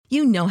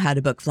You know how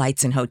to book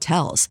flights and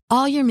hotels.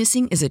 All you're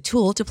missing is a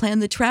tool to plan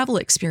the travel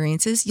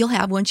experiences you'll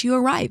have once you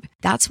arrive.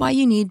 That's why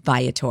you need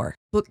Viator.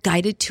 Book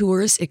guided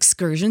tours,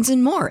 excursions,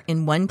 and more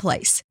in one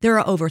place. There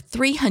are over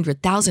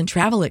 300,000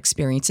 travel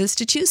experiences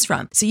to choose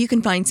from, so you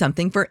can find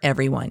something for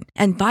everyone.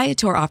 And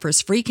Viator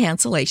offers free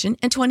cancellation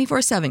and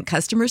 24/7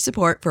 customer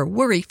support for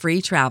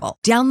worry-free travel.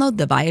 Download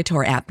the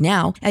Viator app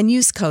now and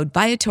use code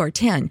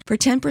Viator10 for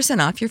 10%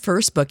 off your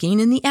first booking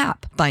in the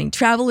app. Find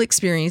travel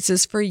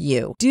experiences for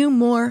you. Do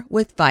more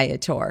with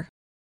Viator.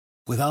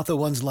 Without the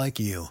ones like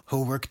you,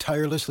 who work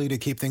tirelessly to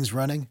keep things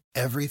running,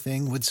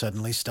 everything would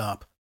suddenly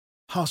stop.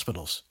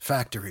 Hospitals,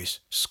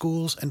 factories,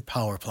 schools, and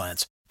power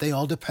plants, they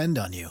all depend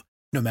on you.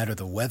 No matter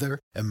the weather,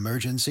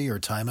 emergency, or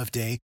time of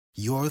day,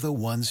 you're the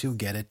ones who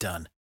get it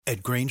done.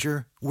 At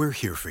Grainger, we're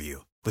here for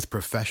you with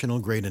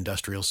professional-grade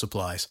industrial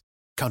supplies.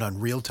 Count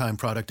on real-time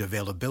product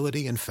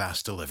availability and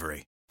fast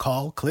delivery.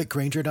 Call, click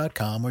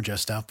Grainger.com, or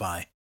just stop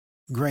by.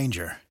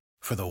 Grainger,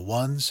 for the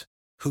ones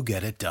who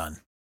get it done.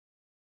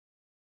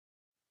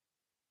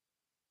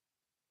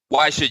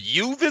 Why should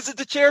you visit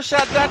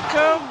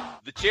thechairshot.com?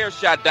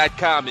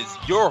 Thechairshot.com is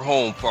your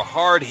home for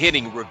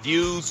hard-hitting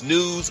reviews,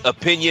 news,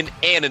 opinion,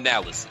 and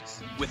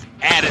analysis with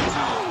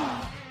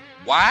attitude.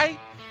 Why?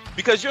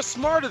 Because you're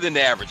smarter than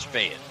the average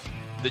fan.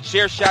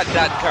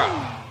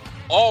 Thechairshot.com.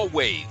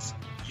 Always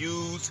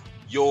use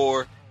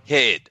your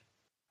head.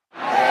 8,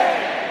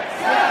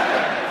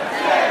 7,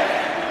 6,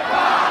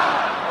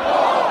 5,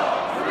 4,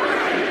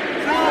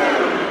 3, 2,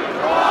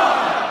 1.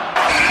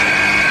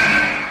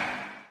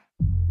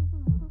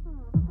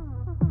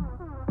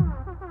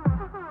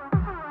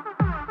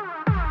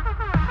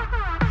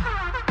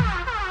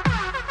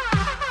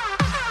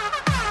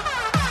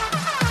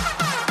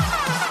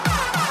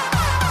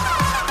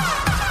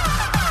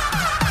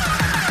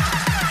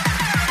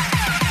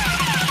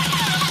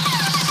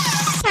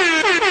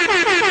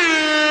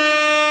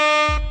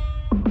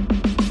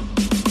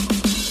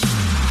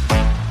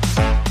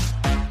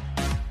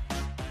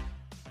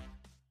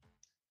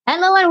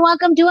 Hello and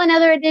welcome to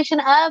another edition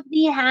of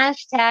the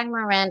Hashtag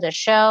Miranda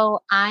Show.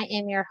 I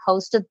am your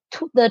host of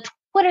the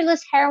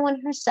Twitterless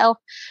heroine herself,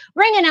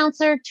 ring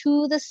announcer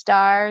to the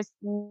stars,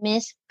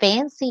 Miss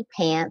Fancy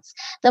Pants,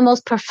 the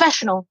most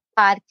professional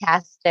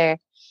podcaster,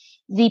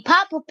 the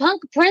pop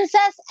punk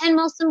princess, and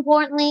most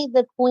importantly,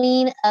 the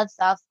queen of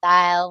soft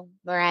style,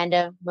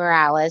 Miranda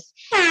Morales.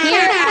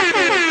 Here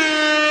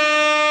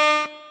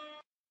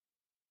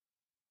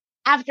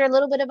after a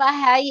little bit of a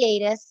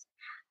hiatus,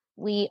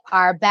 we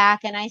are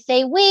back, and I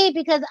say we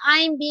because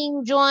I'm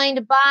being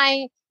joined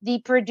by the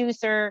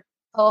producer,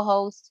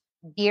 co-host,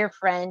 dear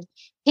friend,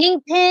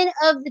 kingpin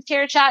of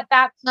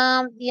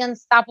thechairshot.com, the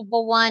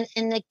unstoppable one,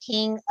 and the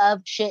king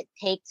of shit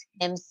takes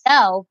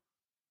himself,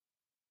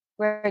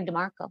 Greg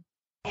DeMarco.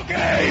 War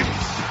games!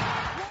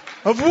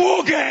 Whoa!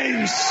 War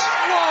games!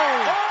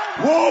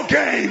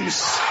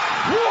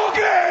 War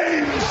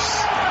games!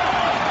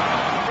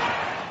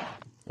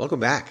 Welcome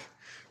back.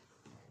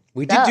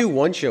 We did do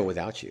one show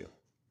without you.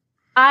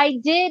 I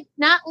did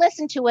not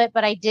listen to it,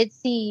 but I did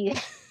see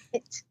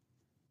it.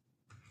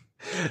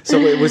 So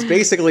it was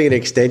basically an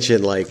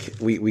extension. Like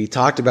we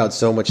talked about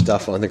so much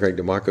stuff on the Greg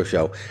DeMarco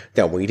show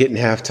that we didn't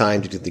have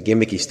time to do the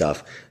gimmicky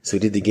stuff. So we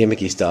did the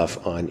gimmicky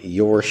stuff on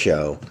your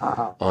show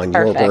on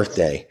your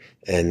birthday.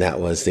 And that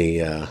was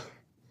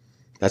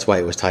that's why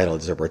it was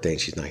titled It's Her Birthday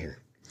and She's Not Here.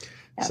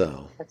 Yeah,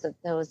 so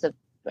that was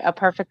a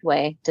perfect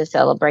way to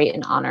celebrate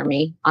and honor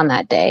me on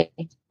that day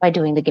by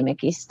doing the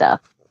gimmicky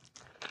stuff.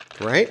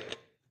 Right?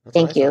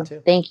 Thank you.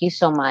 Thank you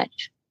so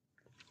much.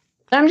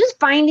 So I'm just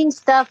finding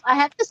stuff. I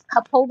have this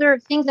cup holder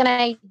of things, and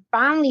I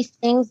found these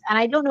things, and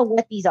I don't know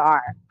what these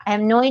are. I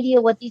have no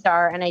idea what these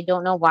are, and I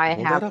don't know why I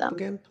have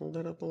them. Hold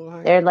that up a little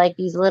higher. They're like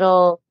these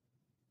little.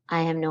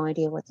 I have no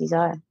idea what these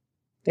are.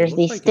 There's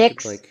these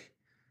sticks. You could,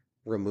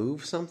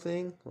 remove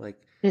something.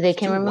 Do they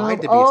can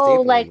remove?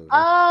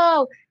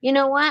 Oh, you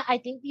know what? I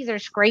think these are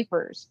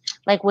scrapers.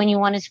 Like when you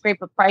want to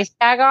scrape a price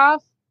tag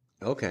off.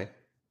 Okay.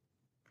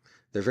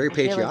 They're very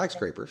patriotic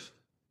scrapers.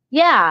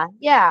 Yeah.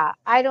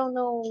 I don't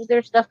know.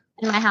 There's stuff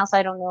in my house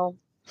I don't know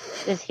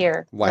is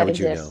here. Why would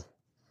you know?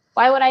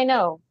 Why would I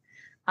know?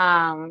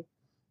 Why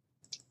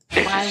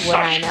would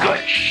I know?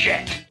 Good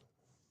shit.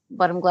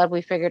 But I'm glad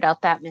we figured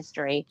out that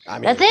mystery.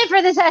 That's it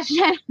for this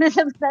session.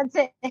 That's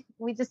it.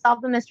 We just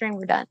solved the mystery and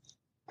we're done.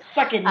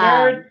 Fucking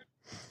nerd.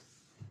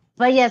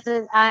 But yes,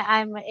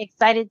 I'm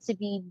excited to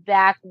be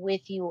back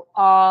with you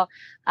all.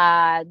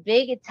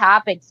 Big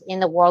topics in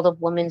the world of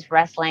women's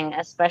wrestling,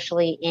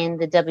 especially in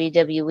the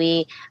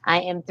WWE.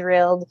 I am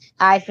thrilled.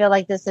 I feel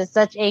like this is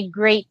such a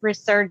great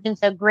resurgence,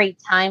 a great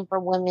time for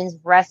women's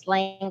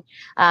wrestling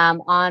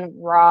on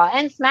Raw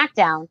and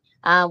SmackDown.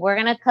 We're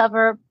going to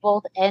cover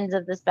both ends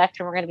of the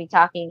spectrum. We're going to be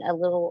talking a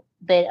little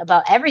bit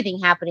about everything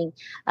happening,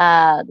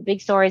 the big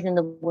stories in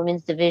the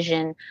women's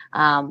division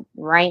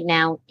right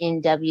now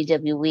in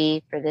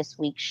WWE for this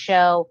week's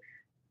show.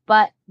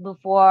 But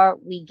before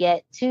we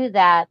get to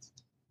that,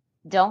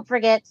 Don't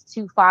forget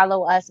to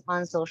follow us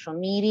on social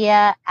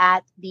media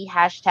at the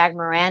hashtag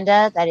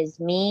Miranda. That is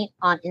me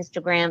on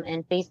Instagram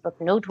and Facebook,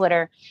 no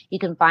Twitter. You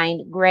can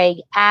find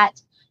Greg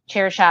at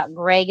Chairshot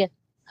Greg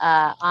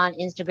on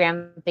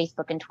Instagram,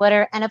 Facebook, and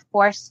Twitter. And of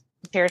course,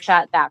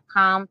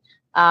 chairshot.com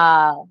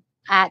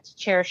at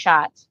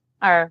Chairshot.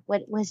 Or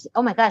what was,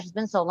 oh my gosh, it's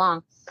been so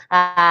long.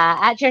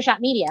 At Chairshot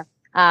Media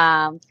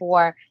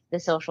for the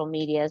social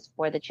medias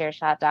for the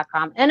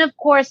chairshot.com. And of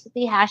course,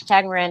 the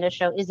hashtag Miranda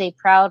Show is a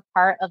proud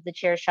part of the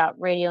Chairshot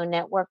Radio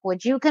Network,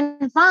 which you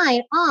can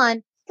find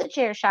on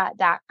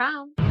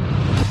thechairshot.com.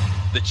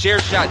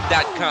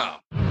 Thechairshot.com.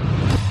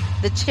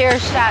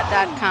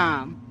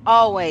 Thechairshot.com.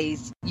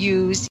 Always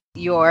use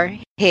your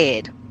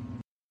head.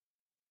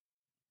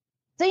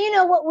 So you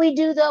know what we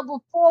do, though,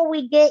 before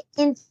we get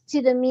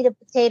into the meat and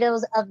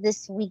potatoes of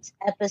this week's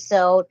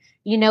episode,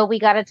 you know, we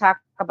got to talk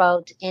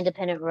about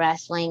independent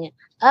wrestling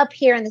up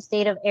here in the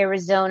state of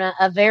Arizona,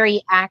 a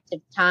very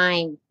active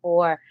time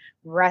for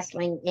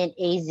wrestling in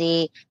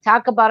AZ.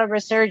 Talk about a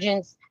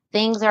resurgence.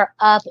 Things are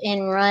up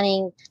and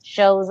running.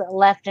 Shows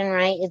left and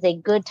right. Is a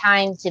good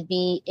time to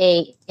be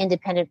a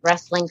independent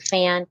wrestling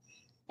fan.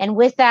 And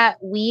with that,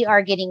 we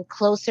are getting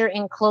closer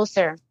and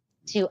closer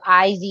to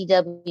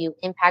IZW.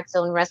 Impact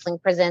Zone Wrestling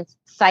presents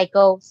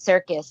Psycho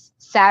Circus,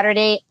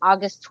 Saturday,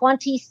 August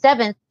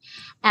 27th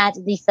at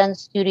the Sun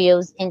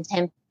Studios in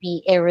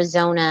Tempe,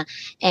 Arizona.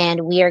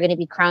 And we are going to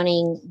be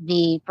crowning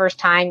the first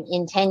time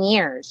in 10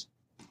 years,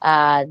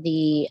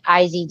 the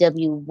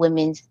IZW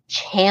Women's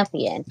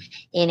Champion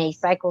in a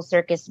Psycho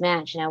Circus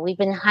match. Now, we've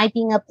been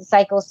hyping up the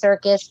Psycho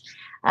Circus,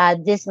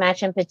 this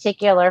match in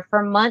particular,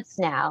 for months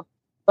now,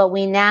 but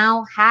we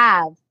now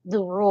have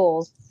the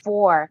rules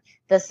for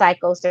the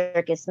Psycho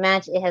Circus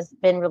match. It has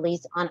been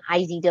released on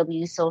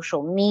IZW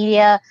social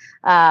media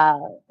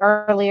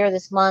earlier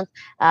this month,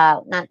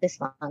 not this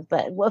month,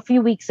 but a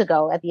few weeks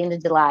ago at the end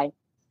of July.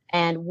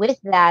 And with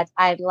that,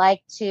 I'd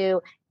like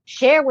to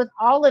share with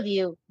all of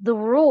you the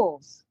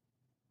rules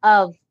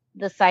of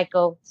the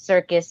Psycho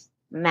Circus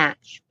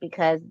match,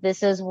 because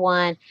this is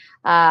one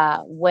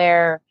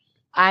where,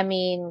 I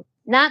mean,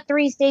 not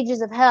 3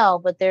 stages of hell,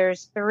 but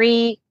there's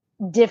 3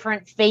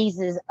 different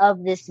phases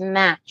of this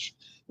match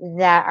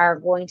that are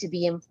going to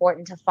be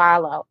important to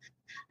follow.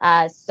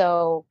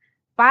 So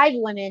 5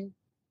 women,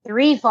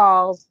 3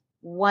 falls,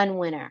 1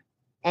 winner.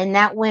 And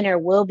that winner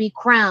will be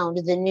crowned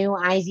the new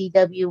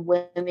IZW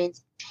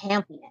Women's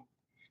Champion.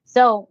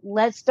 So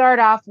let's start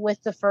off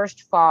with the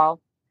first fall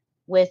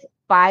with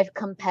 5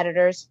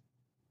 competitors.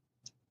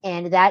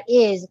 And that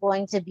is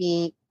going to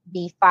be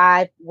the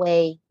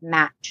 5-way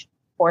match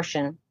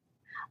portion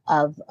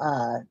of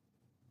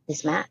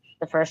this match,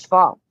 the first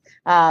fall.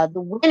 The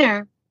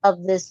winner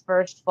of this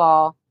first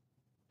fall,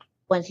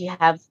 once you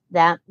have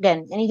that,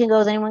 again, anything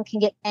goes, anyone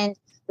can get pinned.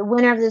 The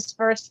winner of this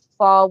first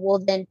fall will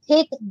then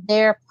pick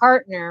their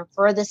partner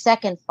for the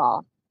second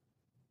fall.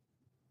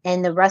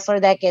 And the wrestler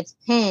that gets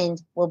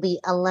pinned will be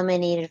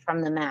eliminated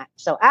from the match.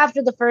 So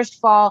after the first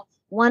fall,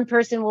 1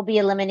 person will be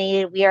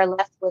eliminated. We are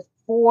left with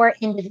 4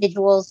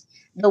 individuals.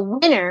 The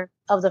winner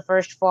of the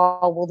first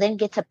fall will then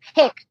get to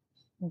pick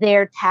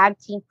their tag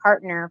team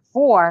partner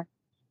for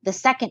the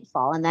second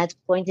fall, and that's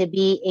going to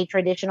be a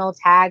traditional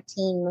tag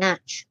team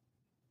match.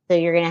 So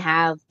you're going to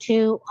have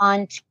 2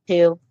 on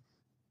 2,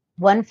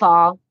 1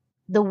 fall.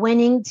 The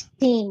winning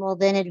team will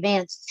then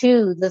advance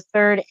to the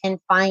third and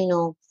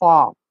final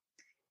fall,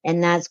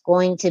 and that's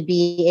going to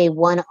be a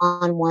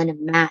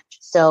 1-on-1 match.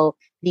 So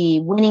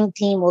the winning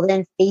team will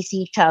then face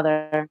each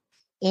other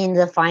in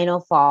the final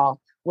fall,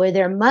 where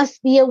there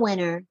must be a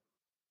winner.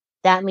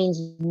 That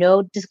means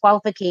no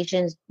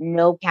disqualifications,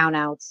 no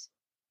countouts.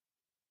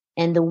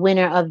 And the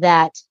winner of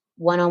that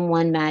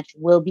 1-on-1 match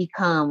will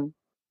become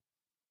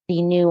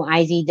the new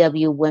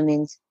IZW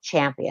Women's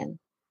Champion.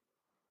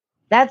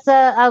 That's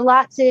a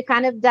lot to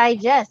kind of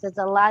digest. It's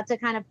a lot to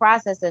kind of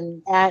process,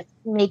 and that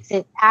makes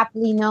it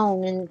aptly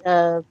known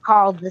and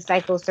called the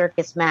Psycho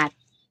Circus match,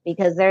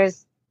 because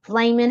there's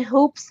flaming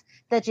hoops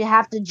that you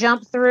have to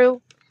jump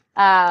through,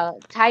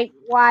 tight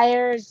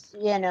wires,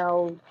 you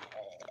know,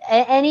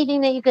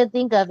 anything that you could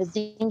think of. It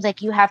seems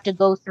like you have to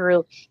go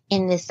through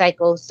in this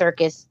Psycho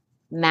Circus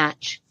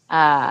match.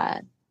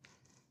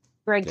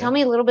 Greg, tell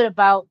me a little bit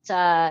about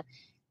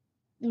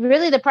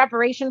really the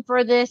preparation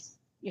for this,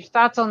 your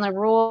thoughts on the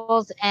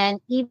rules, and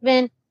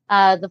even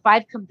the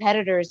 5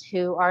 competitors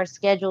who are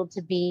scheduled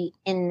to be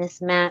in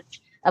this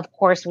match. Of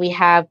course, we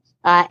have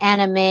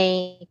Anna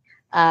May,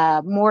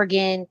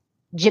 Morgan,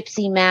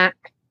 Gypsy Mac,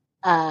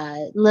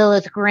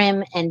 Lilith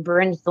Grimm, and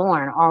Bryn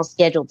Thorne, all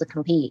scheduled to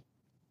compete.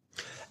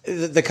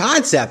 The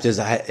concept is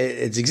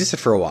it's existed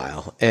for a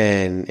while,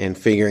 and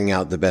figuring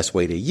out the best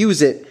way to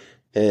use it.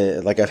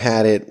 Like I've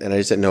had it, and I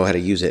just didn't know how to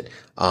use it.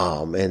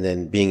 And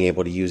then being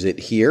able to use it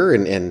here,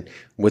 and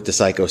with the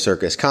Psycho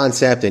Circus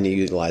concept, and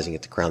utilizing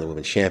it to crown the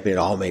women's champion, it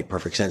all made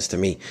perfect sense to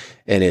me,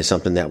 and is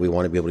something that we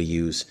want to be able to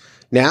use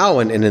now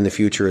and in the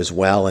future as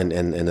well. And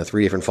the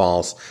 3 different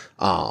falls,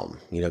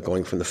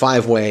 going from the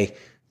 5-way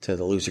to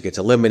the loser gets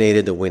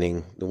eliminated, the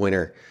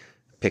winner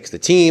picks the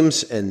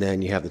teams, and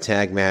then you have the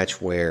tag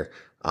match where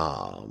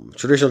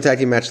Traditional tag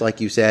team match,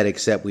 like you said,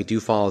 except we do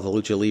follow the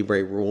Lucha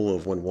Libre rule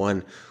of when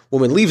one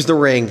woman leaves the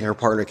ring, her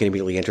partner can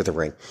immediately enter the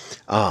ring.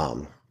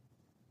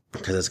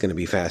 Because it's going to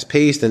be fast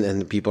paced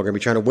and people are going to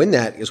be trying to win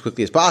that as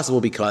quickly as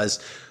possible because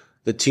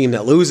the team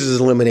that loses is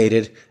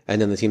eliminated and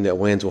then the team that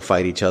wins will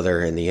fight each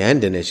other in the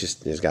end. And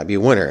there's got to be a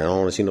winner. I don't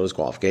want to see no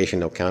disqualification,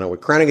 no count out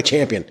with crowning a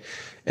champion.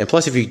 And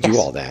plus, if you do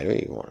all that,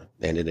 you want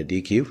to end in a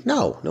DQ?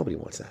 No, nobody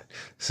wants that.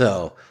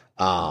 So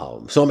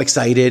I'm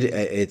excited.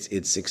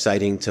 It's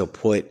exciting to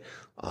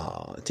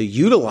to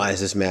utilize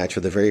this match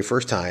for the very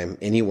first time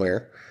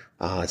anywhere.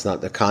 It's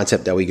not the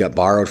concept that we got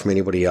borrowed from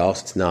anybody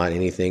else. It's not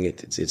anything.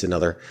 It's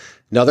another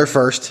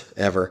first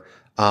ever.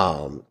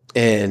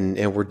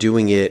 And we're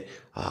doing it,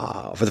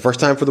 for the first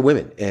time for the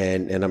women.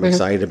 And I'm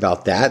excited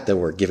about that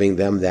we're giving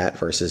them that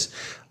versus,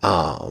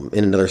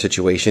 in another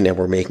situation. And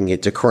we're making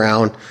it to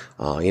crown,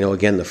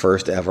 again, the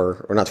first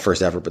ever, or not the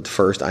first ever, but the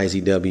first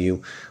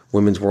IZW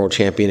Women's World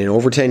Champion in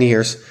over 10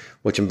 years,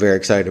 which I'm very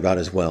excited about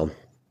as well.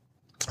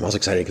 I'm also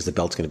excited because the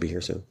belt's going to be here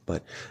soon,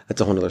 but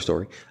that's a whole nother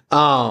story.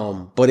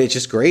 But it's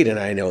just great. And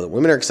I know that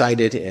women are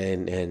excited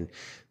and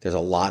there's a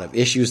lot of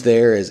issues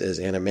there as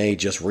Anna May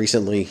just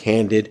recently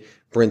handed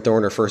Bryn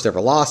Thorne her first ever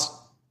loss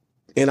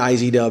in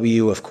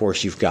IZW. Of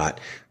course, you've got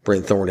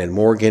Bryn Thorne and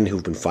Morgan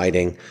who've been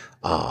fighting,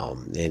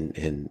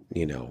 rivalry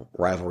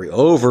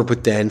over,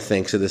 but then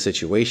thanks to the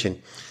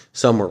situation,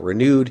 somewhat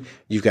renewed.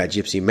 You've got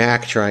Gypsy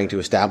Mac trying to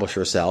establish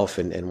herself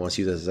and wants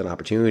to use this as an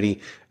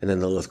opportunity. And then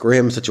Lilith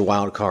Grimm, such a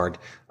wild card,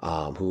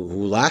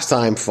 who last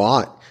time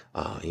fought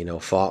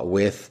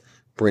with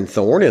Bryn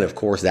Thorne. And of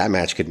course, that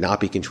match could not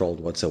be controlled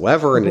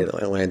whatsoever. And it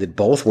landed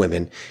both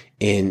women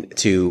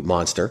into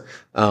Monster.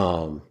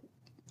 And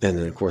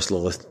then of course,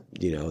 Lilith,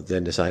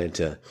 then decided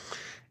to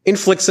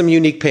inflict some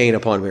unique pain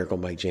upon Miracle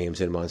Mike James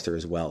and Monster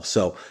as well.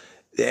 So,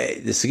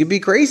 this could be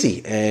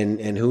crazy,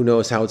 and who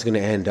knows how it's going to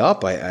end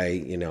up.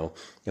 And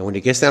when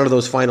it gets down to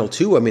those final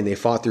two, I mean, they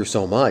fought through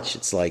so much.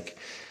 It's like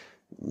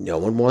no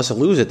one wants to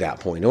lose at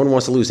that point. No one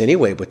wants to lose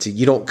anyway. But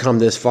you don't come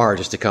this far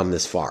just to come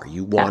this far.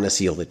 You want to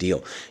seal the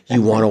deal.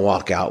 You want to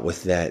walk out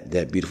with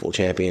that beautiful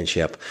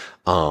championship.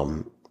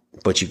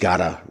 But you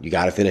gotta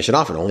finish it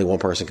off, and only one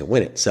person can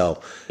win it.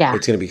 So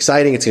it's going to be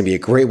exciting. It's going to be a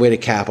great way to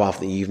cap off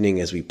the evening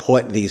as we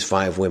put these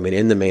 5 women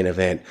in the main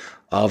event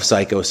of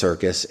Psycho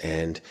Circus.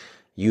 And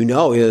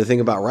the thing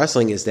about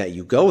wrestling is that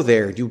you go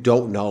there, you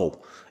don't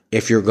know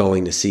if you're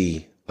going to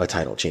see a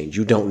title change.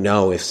 You don't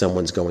know if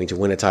someone's going to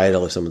win a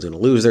title, if someone's going to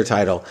lose their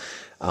title.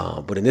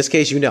 But in this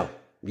case, you're going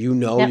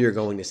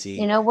to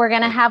see. We're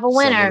going to have a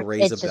winner.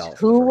 It's just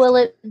who will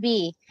it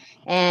be?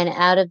 And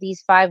out of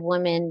these 5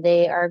 women,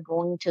 they are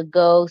going to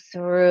go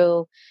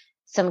through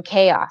some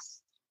chaos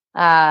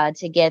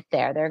to get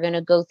there. They're going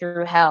to go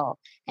through hell.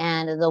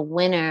 And the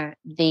winner,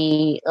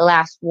 the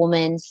last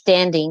woman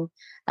standing,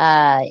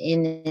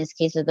 in this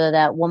case,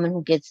 that woman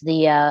who gets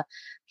the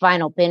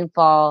final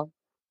pinfall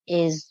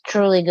is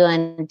truly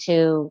going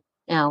to,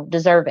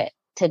 deserve it,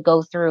 to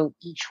go through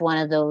each one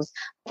of those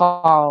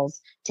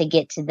falls to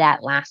get to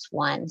that last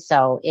one.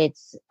 So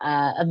it's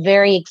a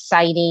very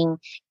exciting,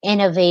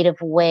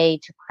 innovative way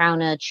to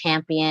crown a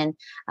champion,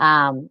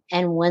 and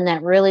one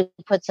that really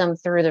puts them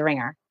through the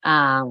ringer.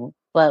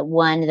 But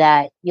one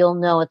that you'll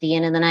know at the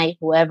end of the night,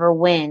 whoever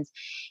wins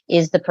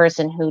is the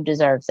person who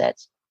deserves it.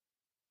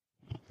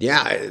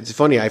 Yeah, it's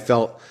funny. I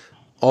felt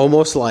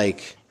almost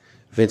like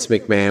Vince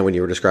McMahon when you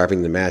were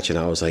describing the match, and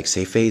I was like,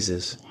 say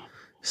phases,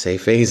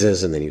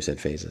 and then you said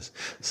phases.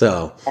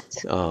 So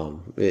I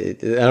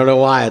don't know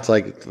why. It's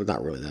like it's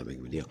not really that big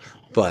of a deal.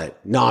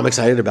 But no, I'm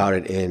excited about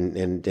it,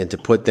 and to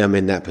put them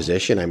in that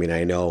position. I mean,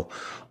 I know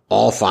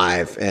all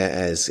 5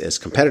 as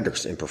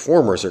competitors and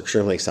performers are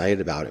extremely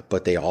excited about it,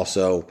 but they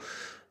also,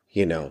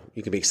 you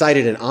can be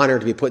excited and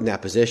honored to be put in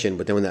that position,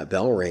 but then when that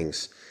bell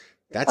rings,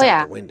 that's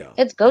out the window.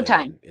 It's go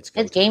time. It's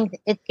game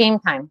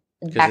time.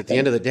 Because at the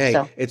end of the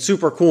day, it's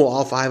super cool.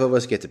 All 5 of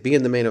us get to be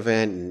in the main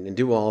event and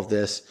do all of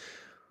this.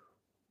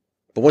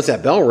 But once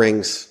that bell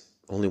rings,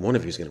 only one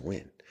of you is going to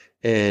win.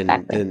 And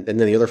then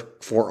the other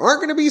 4 aren't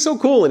going to be so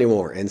cool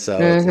anymore. And so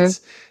it's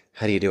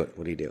how do you do it?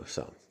 What do you do?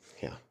 So,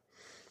 yeah,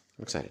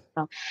 I'm excited.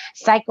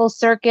 Psycho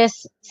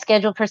Circus,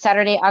 scheduled for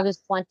Saturday,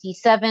 August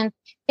 27th.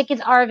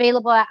 Tickets are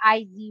available at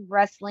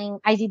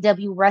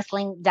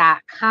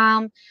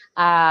IZWWrestling.com.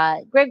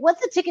 Greg,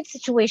 what's the ticket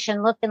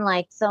situation looking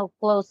like so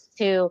close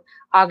to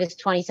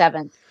August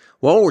 27th?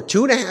 Well, we're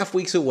 2.5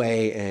 weeks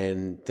away,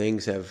 and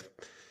things have,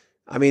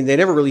 they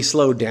never really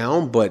slowed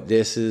down, but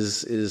this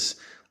is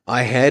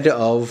ahead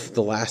of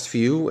the last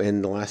few,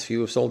 and the last few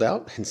have sold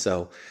out. And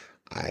so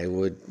I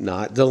would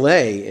not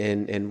delay.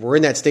 And we're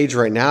in that stage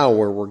right now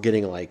where we're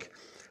getting like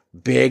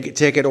big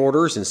ticket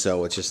orders. And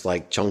so it's just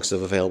like chunks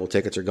of available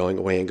tickets are going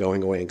away and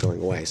going away and going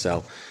away.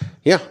 So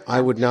yeah, I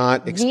would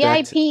not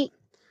expect. VIP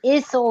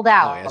is sold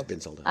out. Oh, it has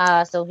been sold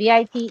out. So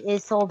VIP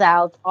is sold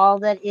out. All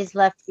that is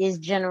left is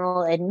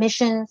general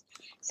admissions.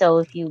 So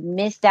if you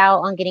missed out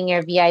on getting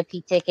your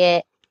VIP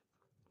ticket,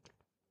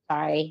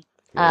 sorry.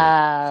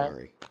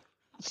 Sorry.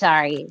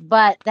 Sorry,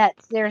 but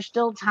there's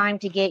still time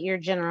to get your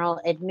general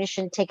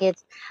admission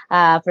tickets.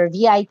 For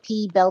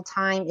VIP, bell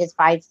time is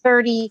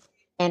 5:30,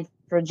 and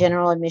for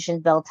general admission,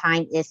 bell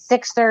time is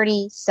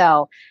 6:30.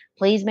 So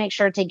please make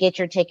sure to get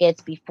your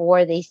tickets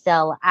before they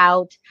sell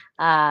out.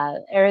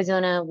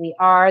 Arizona, we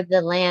are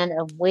the land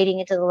of waiting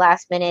until the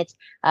last minute.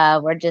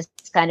 We're just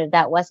kind of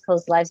that West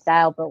Coast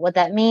lifestyle, but what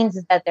that means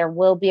is that there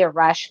will be a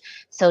rush.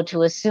 So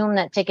to assume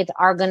that tickets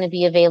are going to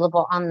be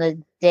available on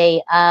the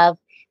day of,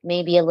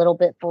 maybe a little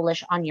bit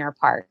foolish on your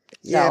part.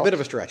 Yeah, a bit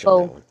of a stretch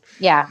on that one.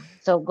 Yeah.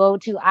 So go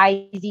to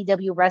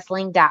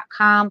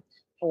izwwrestling.com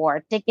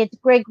for tickets.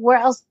 Greg, where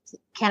else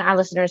can our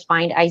listeners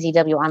find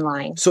IZW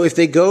online? So if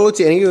they go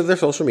to any of their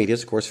social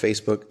medias, of course,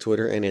 Facebook,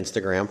 Twitter, and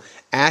Instagram,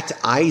 at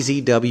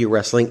IZW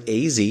Wrestling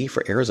AZ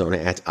for Arizona,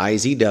 at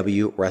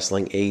IZW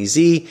Wrestling AZ,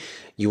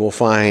 you will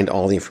find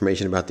all the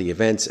information about the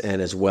events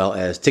and as well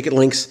as ticket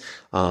links,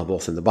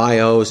 both in the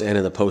bios and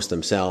in the posts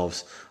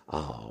themselves.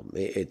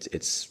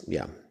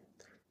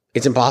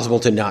 It's impossible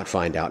to not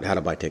find out how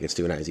to buy tickets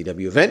to an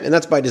IZW event, and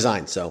that's by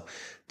design. So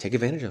take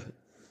advantage of it.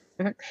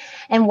 Mm-hmm.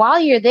 And while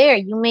you're there,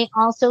 you may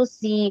also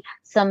see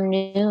some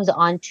news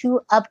on two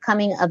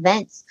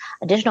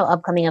additional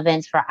upcoming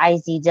events for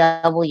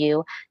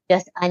IZW,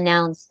 just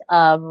announced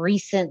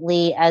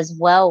recently as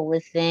well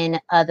within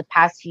the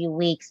past few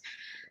weeks.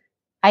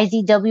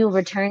 IZW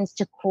returns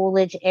to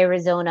Coolidge,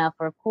 Arizona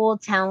for Cool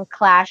Town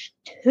Clash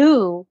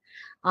 2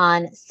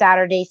 on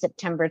Saturday,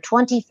 September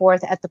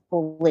 24th at the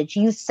Coolidge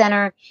Youth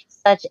Center.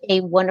 Such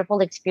a wonderful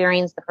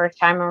experience the first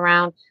time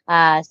around.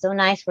 So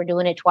nice. We're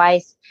doing it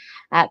twice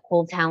at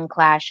Cool Town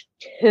Clash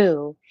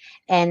 2.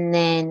 And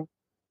then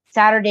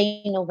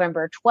Saturday,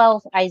 November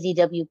 12th,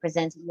 IZW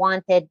presents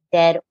Wanted,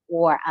 Dead,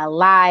 or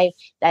Alive.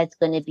 That's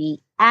going to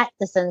be at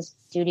the Sun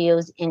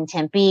Studios in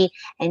Tempe,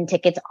 and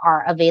tickets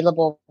are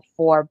available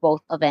for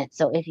both events.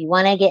 So if you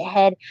want to get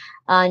ahead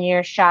on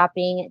your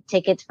shopping,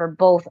 tickets for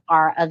both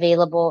are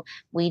available.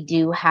 We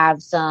do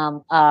have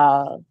some,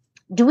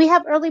 do we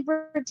have early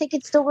bird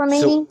tickets still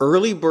remaining? So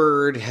early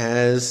bird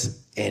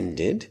has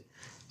ended.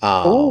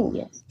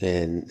 Yes.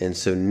 And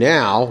so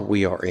now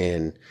we are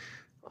in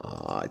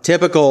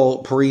typical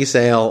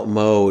pre-sale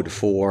mode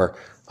for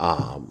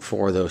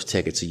those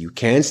tickets. So you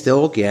can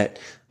still get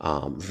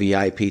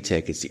VIP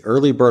tickets. The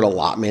early bird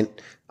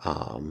allotment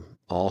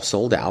all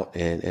sold out,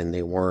 and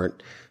they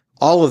weren't.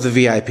 All of the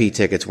VIP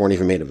tickets weren't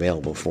even made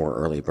available for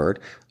early bird.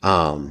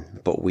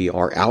 But we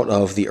are out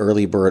of the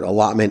early bird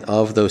allotment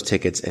of those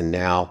tickets, and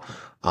now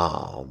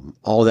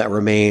all that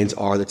remains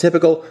are the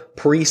typical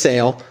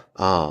pre-sale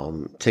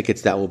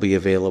tickets that will be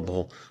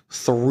available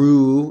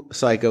through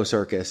Psycho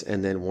Circus,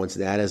 and then once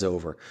that is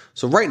over.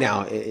 So right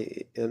now,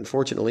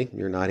 unfortunately,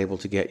 you're not able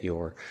to get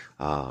your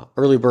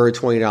early bird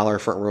 $20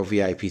 front row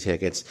VIP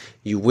tickets.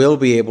 You will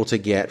be able to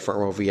get front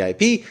row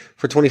VIP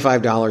for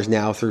 $25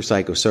 now through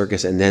Psycho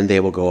Circus, and then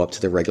they will go up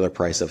to the regular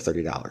price of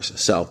 $30.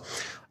 So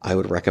I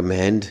would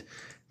recommend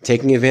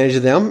taking advantage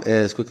of them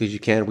as quickly as you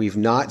can. We've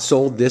not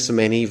sold this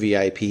many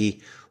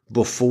VIP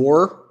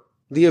before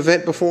the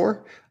event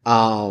before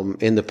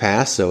in the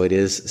past, so it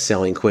is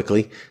selling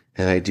quickly.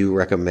 And I do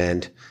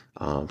recommend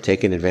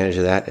taking advantage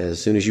of that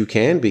as soon as you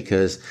can,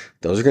 because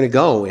those are going to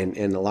go, and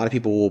a lot of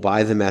people will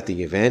buy them at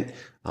the event.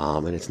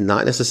 And it's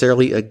not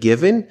necessarily a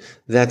given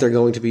that they're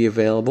going to be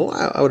available.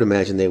 I would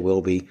imagine they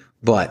will be,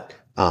 but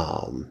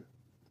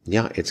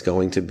it's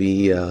going to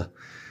be a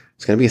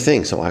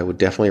thing. So I would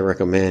definitely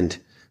recommend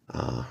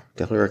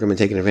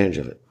taking advantage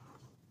of it.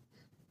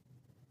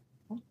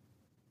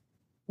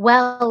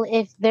 Well,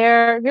 if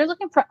you're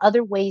looking for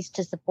other ways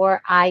to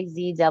support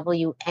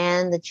IZW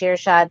and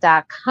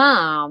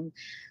thechairshot.com,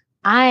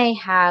 I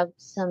have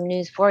some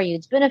news for you.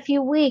 It's been a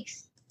few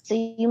weeks, so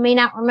you may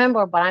not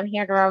remember, but I'm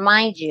here to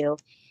remind you.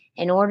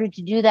 In order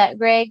to do that,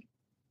 Greg,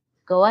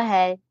 go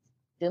ahead,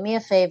 do me a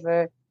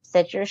favor,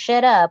 set your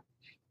shit up,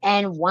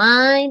 and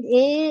wind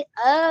it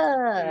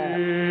up.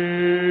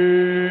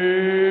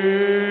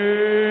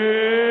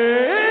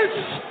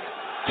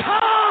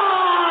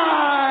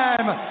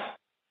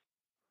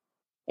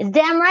 It's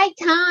damn right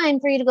time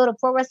for you to go to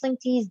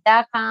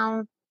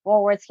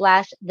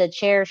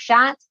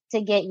prowrestlingtees.com/thechairshot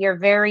to get your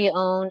very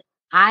own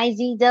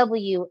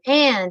IZW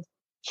and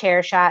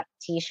Chairshot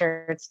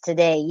t-shirts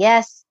today.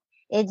 Yes,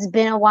 it's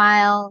been a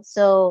while,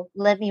 so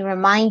let me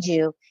remind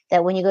you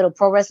that when you go to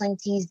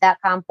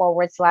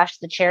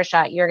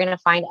prowrestlingtees.com/thechairshot, you're going to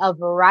find a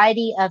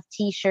variety of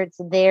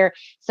t-shirts there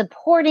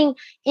supporting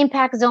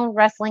Impact Zone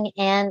Wrestling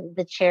and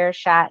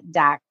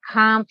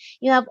thechairshot.com.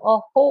 You have a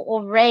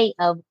whole array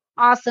of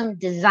awesome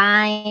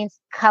designs,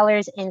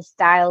 colors, and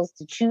styles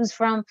to choose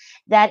from.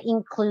 That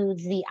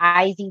includes the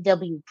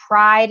IZW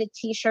Pride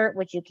t-shirt,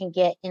 which you can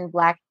get in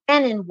black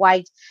and in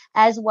white,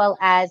 as well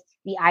as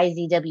the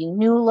IZW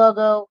new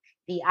logo,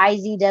 the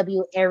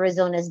IZW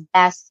Arizona's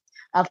Best.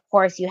 Of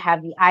course, you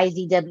have the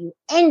IZW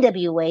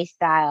NWA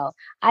style,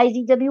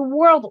 IZW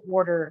World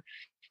Order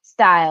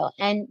style,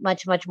 and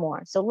much, much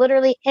more. So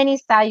literally any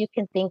style you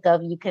can think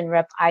of, you can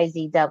rep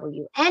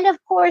IZW. And of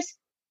course,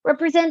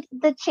 represent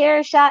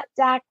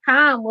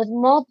thechairshot.com with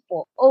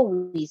multiple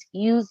always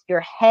use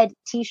your head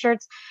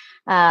t-shirts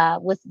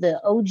with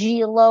the OG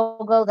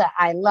logo that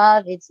I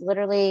love. It's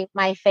literally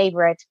my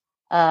favorite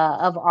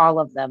of all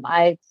of them.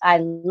 I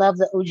love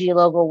the OG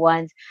logo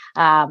ones.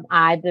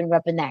 I've been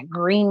repping that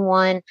green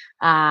one.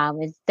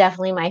 It's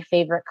definitely my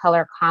favorite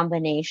color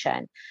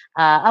combination.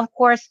 Of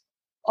course,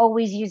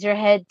 always use your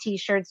head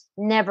t-shirts,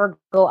 never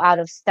go out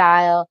of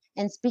style.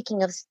 And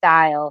speaking of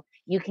style,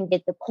 you can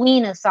get the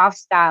Queen of Soft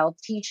Style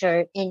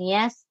t-shirt in,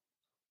 yes,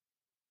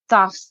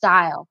 soft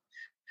style.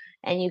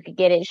 And you can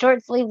get it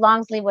short sleeve,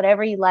 long sleeve,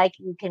 whatever you like.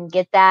 You can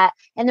get that.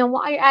 And then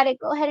while you're at it,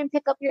 go ahead and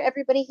pick up your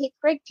Everybody Hates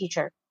Greg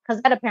t-shirt,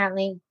 because that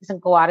apparently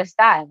doesn't go out of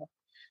style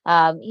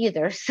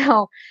either.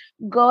 So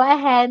go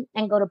ahead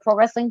and go to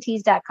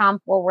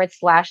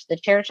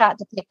prowrestlingtees.com/thechairshot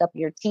to pick up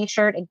your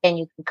t-shirt. Again,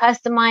 you can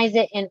customize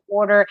it and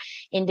order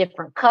in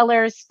different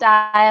colors,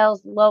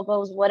 styles,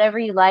 logos, whatever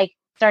you like,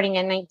 starting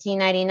at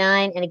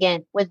 $19.99. And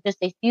again, with just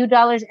a few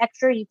dollars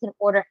extra, you can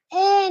order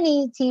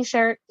any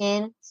t-shirt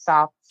in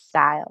soft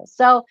style.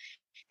 So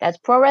that's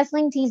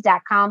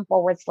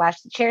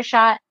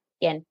prowrestlingtees.com/thechairshot.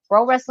 Again,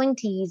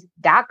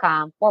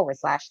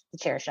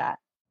 prowrestlingtees.com/thechairshot.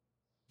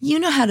 You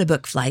know how to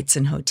book flights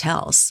and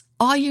hotels.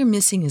 All you're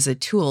missing is a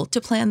tool to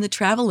plan the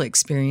travel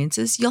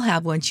experiences you'll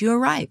have once you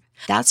arrive.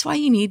 That's why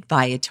you need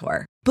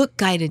Viator. Book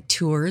guided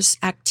tours,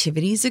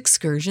 activities,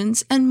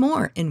 excursions, and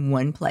more in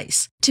one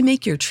place to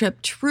make your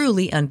trip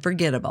truly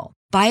unforgettable.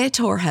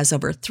 Viator has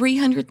over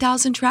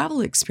 300,000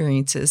 travel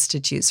experiences to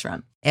choose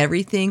from.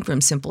 Everything from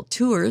simple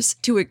tours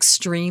to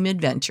extreme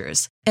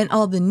adventures and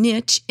all the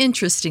niche,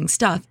 interesting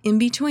stuff in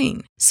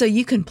between. So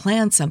you can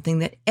plan something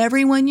that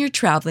everyone you're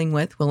traveling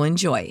with will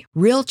enjoy.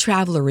 Real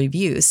traveler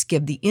reviews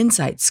give the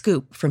inside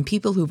scoop from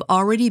people who've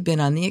already been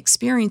on the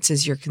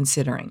experiences you're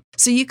considering.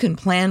 So you can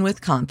plan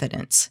with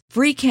confidence.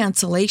 Free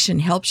cancellation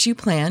helps you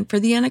plan for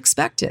the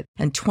unexpected.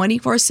 And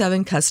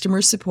 24/7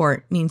 customer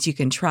support means you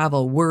can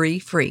travel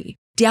worry-free.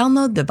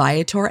 Download the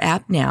Viator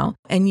app now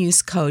and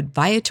use code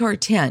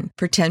Viator10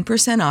 for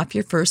 10% off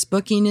your first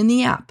booking in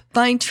the app.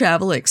 Find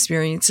travel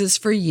experiences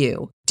for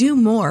you. Do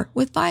more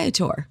with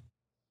Viator.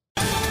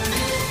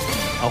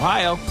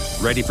 Ohio,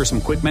 ready for some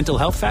quick mental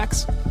health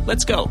facts?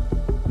 Let's go.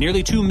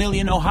 Nearly 2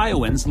 million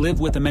Ohioans live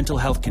with a mental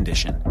health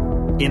condition.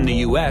 In the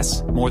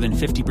U.S., more than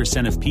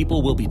 50% of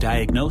people will be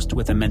diagnosed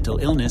with a mental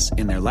illness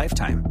in their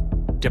lifetime.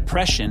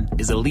 Depression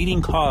is a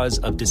leading cause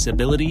of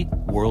disability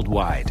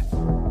worldwide.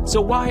 So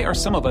why are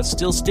some of us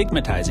still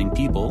stigmatizing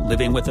people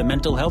living with a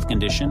mental health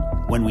condition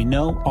when we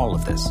know all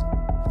of this?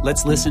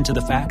 Let's listen to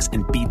the facts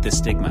and beat the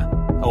stigma.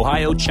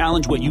 Ohio,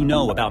 challenge what you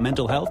know about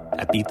mental health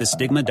at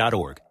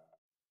beatthestigma.org.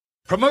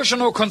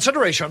 Promotional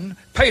consideration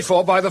paid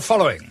for by the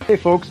following. Hey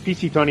folks,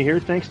 PC Tony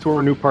here. Thanks to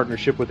our new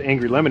partnership with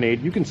Angry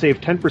Lemonade, you can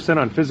save 10%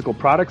 on physical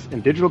products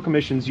and digital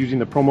commissions using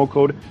the promo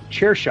code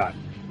ChairShot.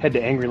 Head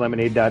to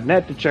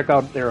angrylemonade.net to check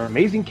out their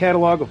amazing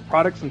catalog of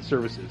products and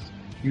services.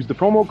 Use the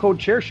promo code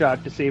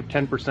ChairShot to save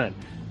 10%.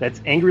 That's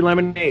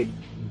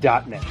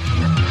angrylemonade.net.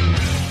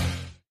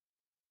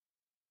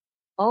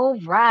 All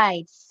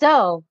right.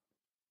 So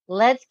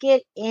let's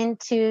get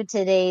into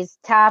today's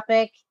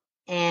topic.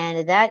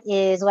 And that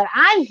is what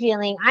I'm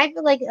feeling. I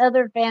feel like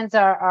other fans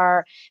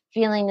are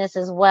feeling this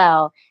as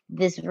well.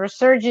 This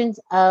resurgence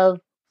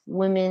of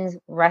women's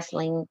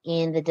wrestling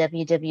in the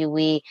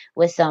WWE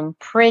with some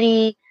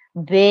pretty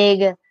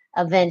big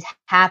events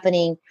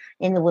happening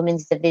in the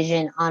women's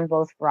division on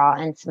both Raw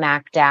and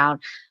SmackDown.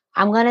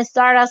 I'm going to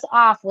start us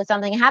off with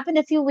something that happened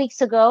a few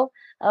weeks ago,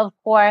 of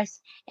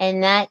course,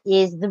 and that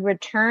is the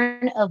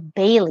return of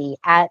Bayley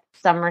at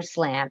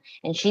SummerSlam.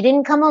 And she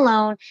didn't come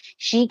alone.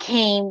 She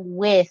came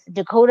with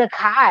Dakota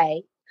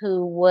Kai,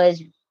 who was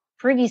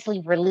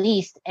previously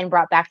released and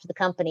brought back to the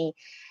company,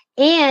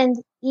 and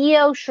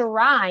Io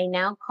Shirai,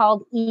 now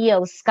called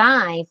Io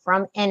Sky,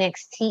 from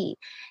NXT.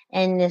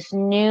 And this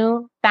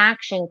new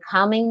faction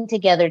coming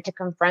together to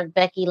confront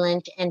Becky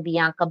Lynch and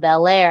Bianca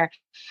Belair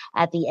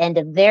at the end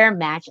of their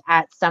match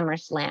at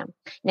SummerSlam.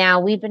 Now,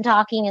 we've been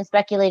talking and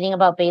speculating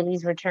about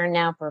Bayley's return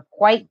now for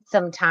quite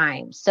some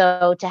time.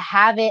 So to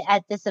have it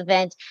at this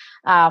event,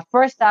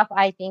 first off,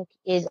 I think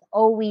is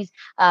always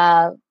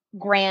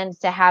grand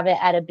to have it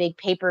at a big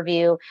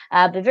pay-per-view,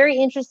 but very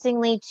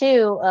interestingly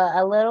too,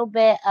 a little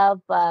bit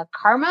of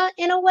karma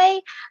in a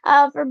way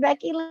for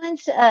Becky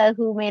Lynch,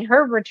 who made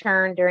her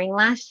return during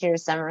last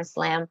year's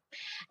SummerSlam,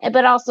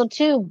 but also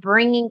too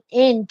bringing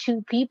in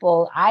two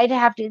people I'd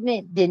have to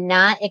admit did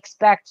not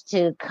expect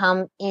to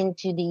come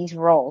into these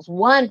roles.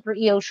 One for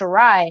Io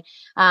Shirai,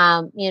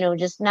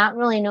 just not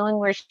really knowing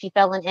where she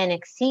fell in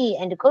NXT,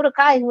 and Dakota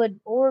Kai, who had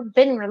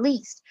been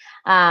released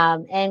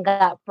and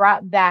got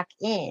brought back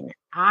in.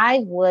 I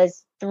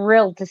was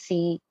thrilled to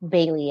see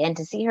Bayley and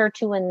to see her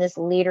too in this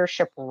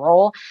leadership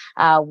role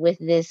with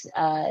this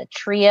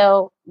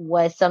trio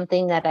was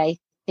something that I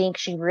think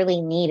she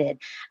really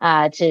needed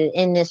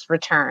in this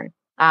return.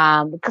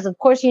 Because of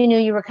course you knew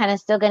you were kind of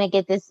still going to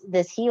get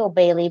this heel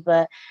Bayley,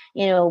 but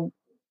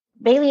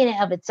Bayley in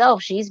and of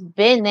itself, she's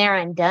been there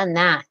and done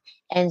that.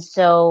 And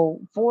so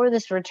for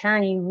this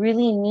return, you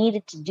really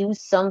needed to do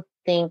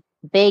something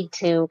big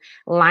to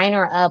line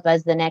her up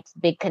as the next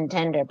big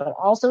contender, but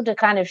also to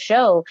kind of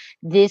show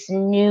this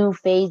new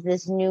phase,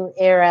 this new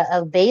era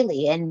of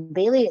Bayley. And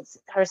Bayley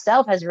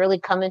herself has really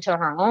come into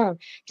her own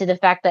to the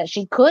fact that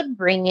she could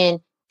bring in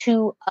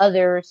two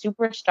other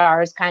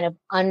superstars kind of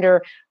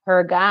under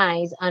her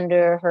guise,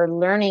 under her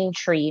learning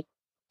tree.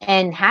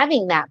 And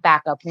having that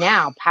backup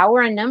now,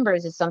 power in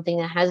numbers is something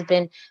that has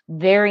been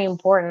very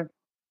important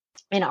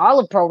in all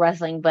of pro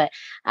wrestling, but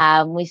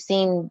we've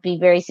seen be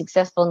very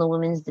successful in the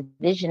women's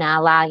division,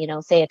 a la,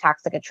 say a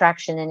Toxic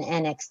Attraction in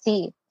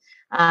NXT.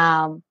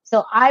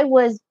 So I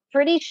was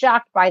pretty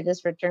shocked by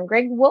this return.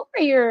 Greg, what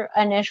were your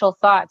initial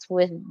thoughts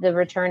with the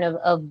return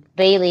of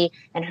Bayley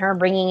and her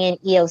bringing in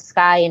Io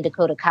Sky and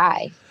Dakota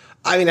Kai?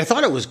 I mean, I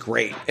thought it was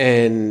great,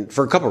 and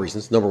for a couple of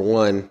reasons. Number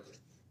one,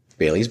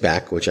 Bayley's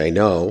back, which I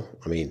know,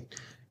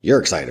 you're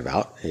excited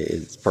about.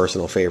 It's a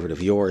personal favorite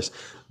of yours.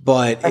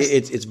 But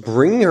it's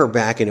bringing her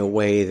back in a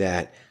way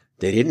that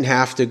they didn't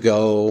have to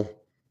go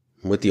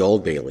with the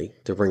old Bayley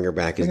to bring her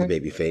back as the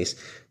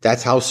babyface.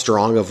 That's how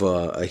strong of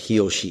a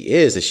heel she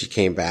is, that she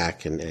came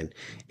back and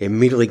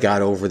immediately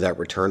got over that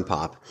return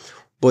pop.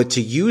 But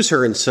to use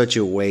her in such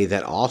a way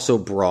that also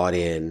brought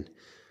in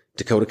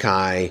Dakota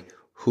Kai,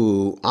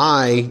 who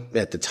I,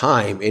 at the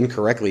time,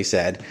 incorrectly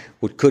said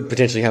could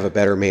potentially have a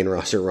better main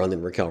roster run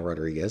than Raquel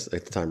Rodriguez,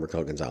 at the time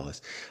Raquel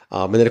Gonzalez.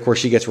 And then, of course,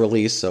 she gets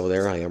released, so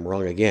there I am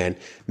wrong again.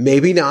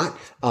 Maybe not.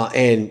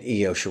 And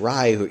Io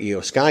Shirai, Io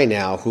Sky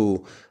now,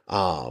 who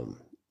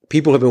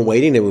people have been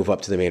waiting to move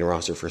up to the main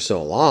roster for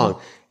so long,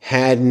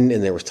 hadn't,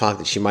 and there was talk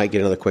that she might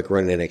get another quick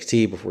run in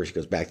NXT before she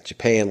goes back to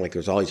Japan. Like,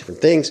 there's all these different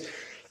things.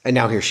 And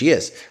now here she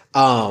is.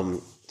 And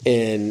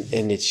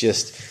it's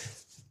just...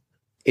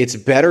 It's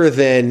better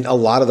than a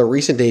lot of the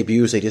recent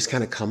debuts. They just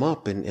kind of come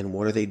up and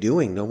what are they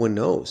doing? No one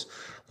knows.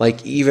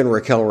 Like even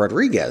Raquel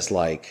Rodriguez,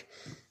 like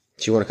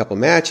she won a couple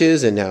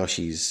matches and now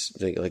she's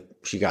like,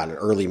 she got an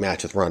early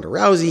match with Ronda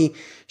Rousey.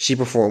 She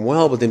performed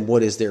well, but then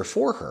what is there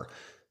for her?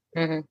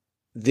 Mm-hmm.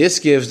 This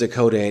gives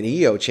Dakota and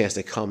Io a chance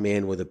to come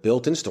in with a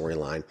built-in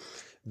storyline,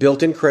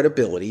 built-in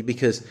credibility,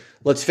 because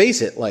let's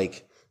face it,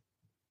 like,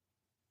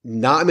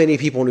 not many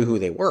people knew who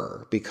they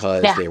were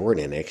because they were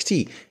in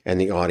NXT, and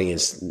the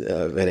audience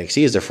of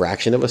NXT is a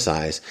fraction of a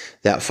size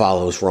that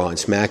follows Raw and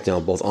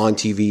SmackDown, both on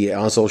TV,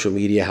 on social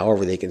media,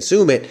 however they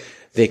consume it.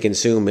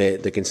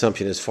 The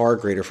consumption is far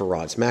greater for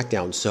Raw and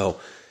SmackDown.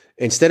 So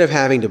instead of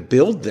having to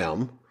build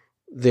them,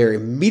 they're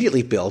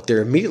immediately built.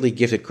 They're immediately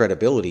gifted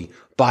credibility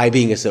by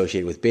being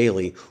associated with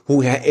Bayley, who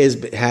has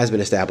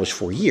been established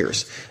for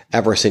years,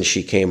 ever since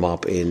she came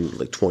up in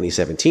like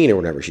 2017 or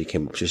whenever she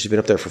came up. So she's been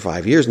up there for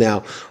 5 years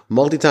now,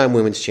 multi-time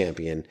women's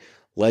champion,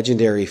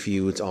 legendary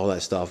feuds, all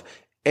that stuff.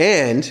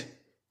 And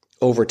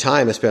over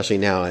time, especially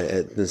now,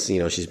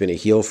 she's been a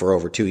heel for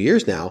over 2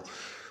 years now,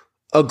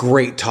 a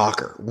great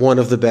talker, one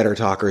of the better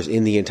talkers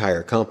in the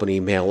entire company,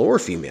 male or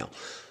female.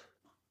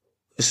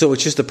 So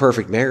it's just the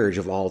perfect marriage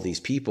of all of these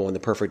people and the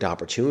perfect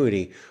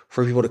opportunity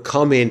for people to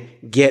come in,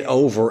 get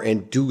over,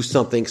 and do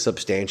something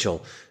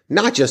substantial,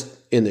 not just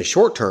in the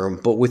short term,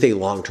 but with a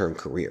long-term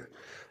career.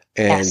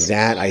 And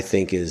that, I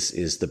think,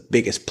 is the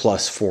biggest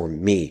plus for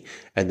me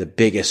and the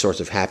biggest source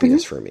of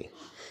happiness for me.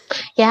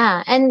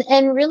 Yeah.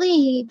 And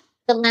really,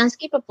 the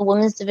landscape of the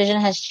women's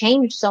division has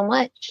changed so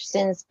much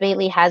since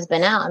Bayley has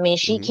been out. I mean,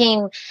 she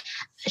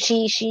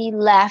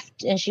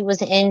left and she was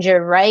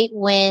injured right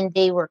when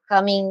they were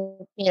coming,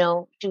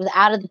 she was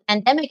out of the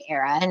pandemic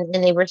era and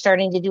they were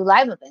starting to do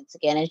live events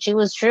again. And she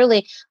was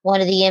truly one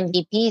of the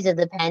MVPs of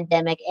the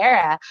pandemic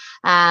era,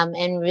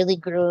 and really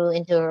grew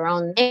into her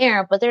own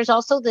there. But there's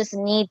also this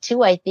need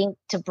too, I think,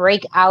 to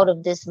break out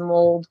of this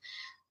mold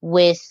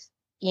with,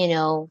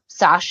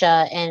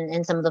 Sasha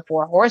and some of the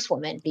Four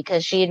Horsewomen,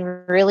 because she had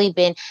really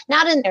been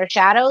not in their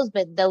shadows,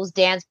 but those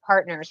dance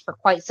partners for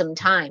quite some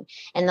time.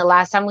 And the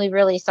last time we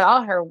really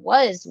saw her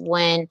was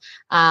when,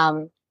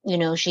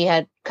 she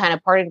had kind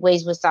of parted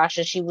ways with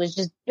Sasha. She was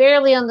just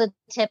barely on the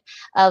tip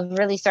of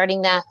really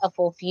starting a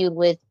full feud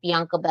with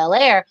Bianca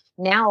Belair.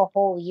 Now a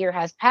whole year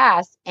has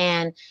passed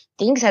and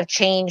things have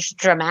changed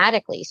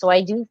dramatically. So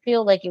I do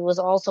feel like it was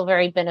also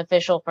very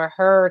beneficial for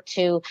her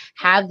to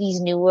have these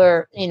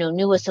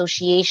new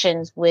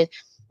associations with,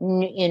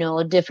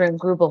 a different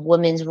group of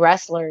women's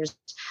wrestlers,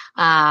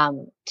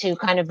 to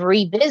kind of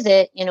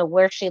revisit,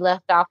 where she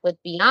left off with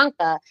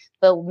Bianca,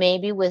 but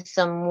maybe with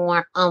some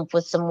more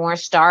with some more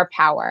star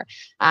power.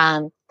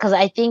 Because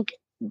I think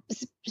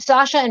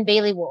Sasha and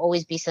Bayley will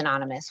always be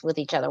synonymous with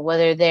each other,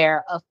 whether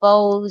they're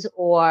foes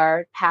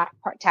or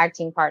tag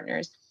team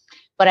partners.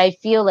 But I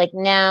feel like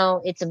now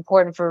it's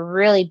important for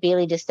really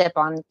Bayley to step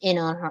in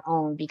on her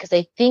own, because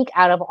I think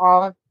out of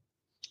all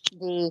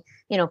the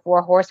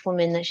Four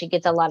Horsewomen that she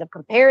gets a lot of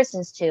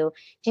comparisons to,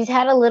 she's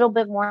had a little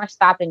bit more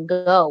stop and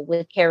go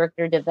with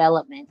character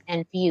development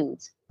and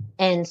feuds.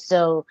 And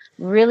so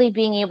really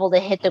being able to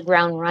hit the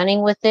ground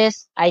running with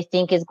this, I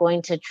think, is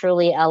going to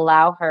truly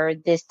allow her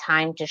this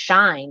time to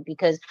shine,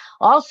 because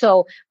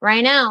also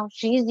right now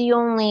she's the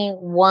only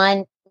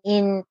one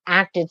in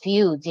active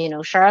feuds.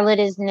 Charlotte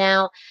is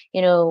now,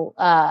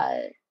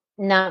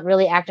 not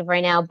really active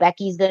right now.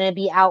 Becky's going to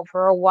be out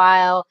for a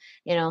while.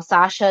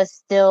 Sasha's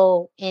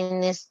still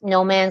in this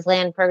no man's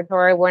land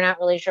purgatory. We're not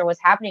really sure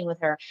what's happening with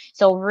her.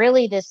 So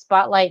really this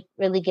spotlight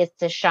really gets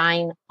to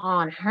shine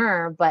on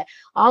her, but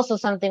also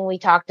something we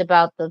talked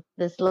about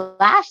this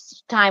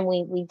last time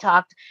we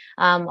talked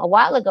a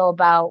while ago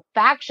about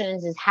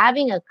factions is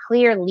having a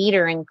clear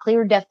leader and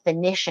clear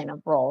definition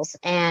of roles.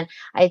 And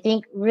I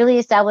think really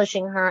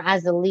establishing her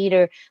as a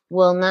leader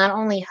will not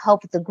only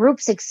help the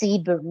group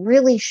succeed, but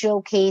really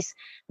showcase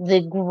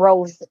the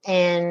growth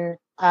and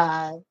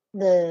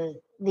the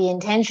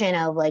intention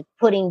of like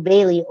putting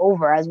Bayley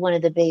over as one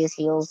of the biggest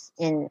heels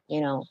in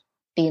the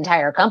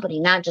entire company,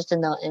 not just in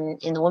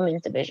the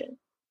women's division.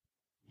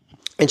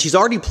 And she's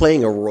already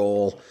playing a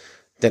role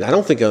that I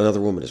don't think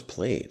another woman has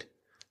played.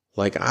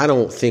 Like, I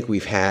don't think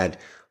we've had,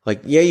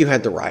 like, yeah, you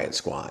had the Riot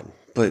Squad,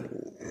 but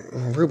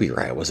Ruby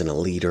Riott wasn't a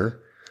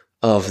leader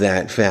of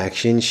that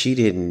faction. She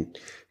didn't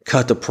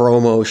cut the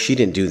promo. She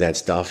didn't do that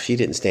stuff. She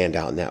didn't stand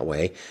out in that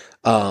way.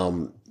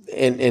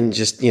 And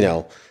just,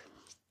 even,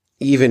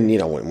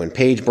 when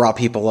Paige brought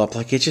people up,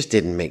 like, it just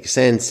didn't make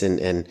sense.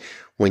 And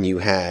when you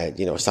had,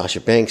 Sasha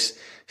Banks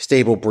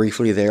stable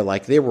briefly there,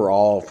 like, they were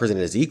all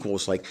presented as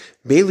equals. Like,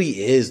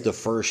 Bayley is the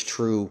first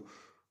true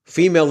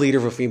female leader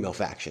of a female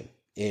faction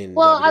in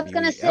WWE I was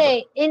going to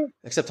say,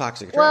 except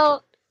Toxic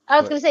Attraction. I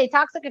was going to say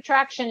Toxic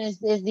Attraction is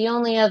the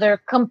only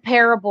other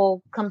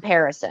comparable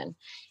comparison,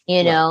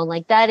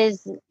 like that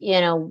is,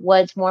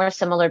 what's more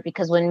similar,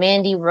 because when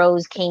Mandy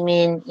Rose came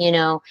in,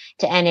 to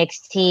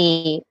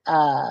NXT,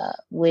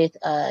 with,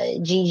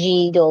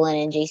 Gigi Dolan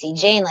and JC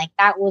Jane, like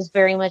that was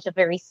very much a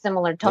very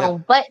similar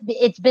tone, but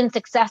it's been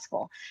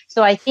successful.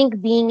 So I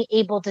think being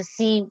able to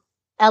see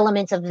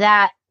elements of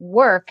that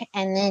work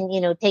and then,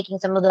 taking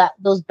some of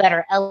those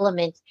better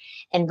elements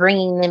and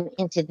bringing them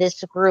into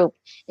this group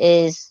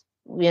is,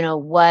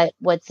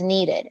 what's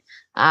needed.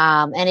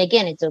 And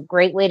again, it's a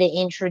great way to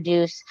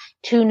introduce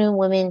 2 new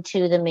women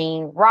to the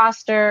main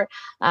roster,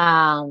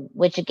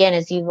 which again,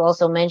 as you've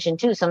also mentioned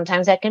too,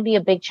 sometimes that can be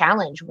a big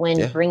challenge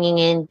when bringing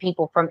in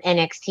people from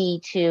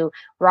NXT to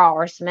Raw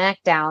or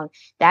SmackDown.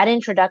 That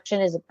introduction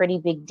is a pretty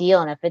big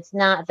deal. And if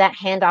that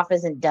handoff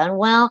isn't done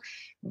well,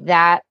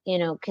 that,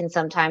 can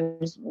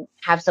sometimes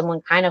have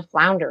someone kind of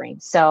floundering.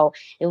 So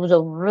it was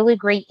a really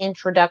great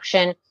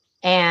introduction.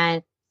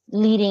 And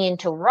leading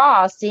into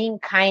Raw, seeing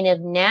kind of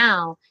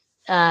now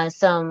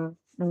some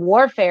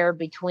warfare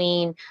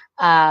between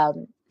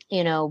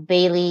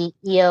Bayley,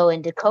 Io,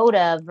 and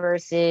Dakota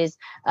versus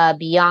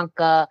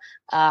Bianca,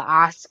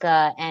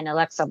 Asuka, and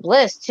Alexa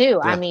Bliss too.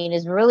 I mean,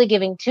 is really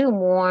giving 2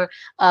 more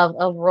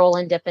of role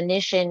and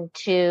definition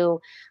to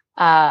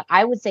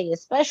I would say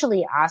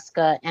especially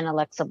Asuka and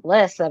Alexa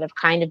Bliss that have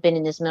kind of been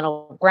in this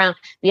middle ground.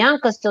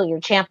 Bianca's still your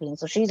champion,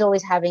 so she's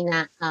always having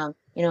that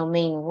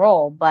main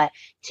role, but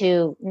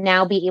to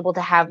now be able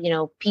to have,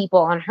 people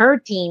on her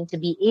team to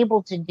be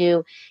able to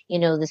do,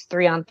 this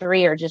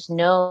 3-on-3, or just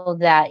know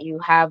that you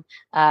have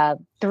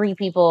 3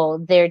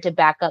 people there to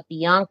back up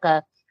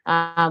Bianca,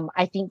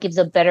 I think gives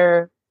a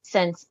better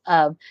sense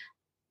of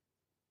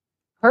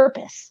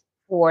purpose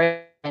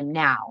for them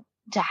now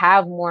to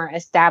have more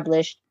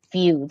established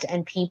feuds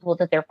and people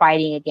that they're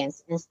fighting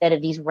against instead of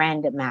these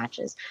random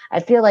matches. I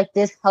feel like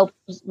this helps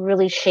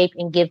really shape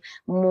and give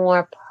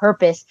more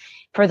purpose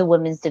for the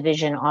women's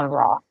division on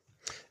Raw.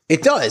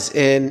 It does,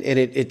 and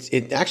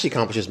it actually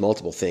accomplishes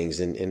multiple things.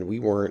 And we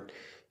weren't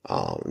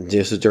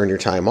this was during your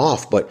time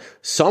off, but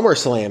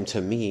SummerSlam to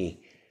me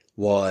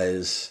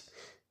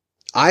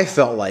I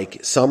felt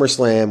like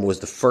SummerSlam was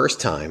the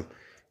first time,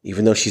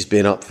 even though she's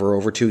been up for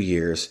over 2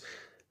 years,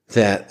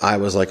 that I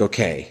was like,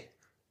 okay,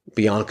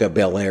 Bianca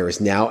Belair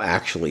is now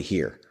actually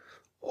here.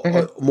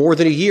 More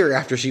than a year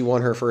after she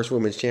won her first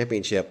women's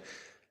championship,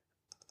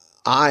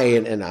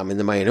 and I'm in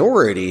the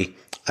minority,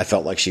 I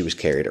felt like she was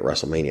carried at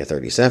WrestleMania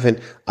 37.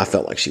 I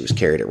felt like she was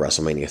carried at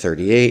WrestleMania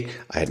 38.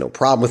 I had no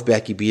problem with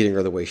Becky beating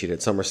her the way she did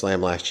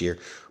SummerSlam last year.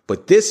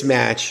 But this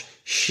match,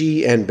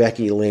 she and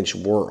Becky Lynch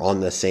were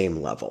on the same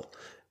level.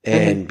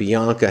 And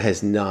Bianca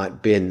has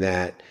not been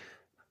that.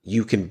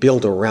 You can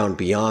build around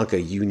Bianca.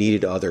 You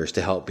needed others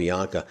to help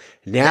Bianca.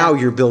 Now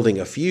you're building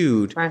a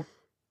feud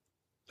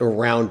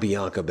around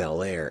Bianca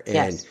Belair.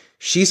 And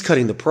she's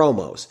cutting the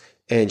promos.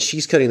 And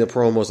she's cutting the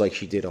promos like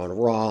she did on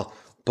Raw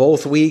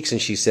both weeks.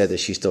 And she said that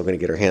she's still going to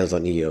get her hands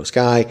on Io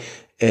Sky.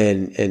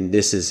 And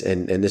this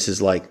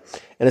is like,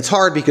 and it's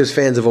hard because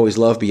fans have always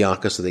loved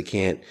Bianca, so they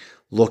can't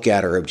look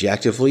at her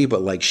objectively.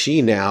 But like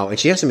she now, and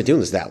she hasn't been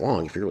doing this that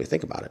long, if you really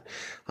think about it.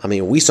 I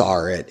mean, we saw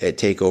her at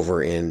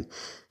TakeOver in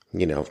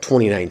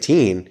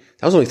 2019,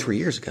 that was only 3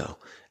 years ago.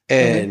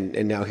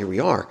 And now here we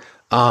are.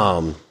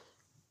 But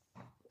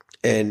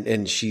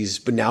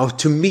now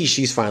to me,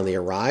 she's finally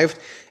arrived,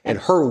 and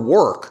her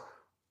work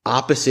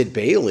opposite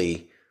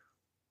Bayley,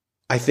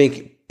 I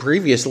think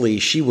previously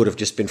she would have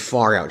just been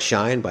far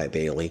outshined by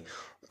Bayley,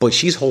 but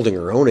she's holding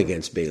her own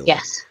against Bayley.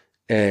 Yes.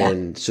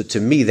 And so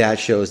to me, that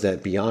shows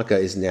that Bianca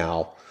is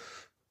now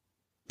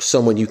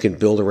someone you can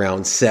build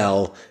around,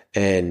 sell,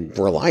 and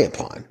rely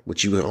upon,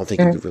 which you don't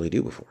think you could really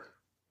do before.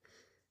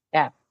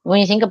 Yeah. When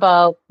you think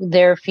about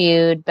their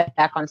feud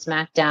back on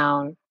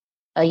SmackDown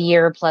a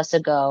year plus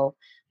ago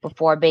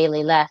before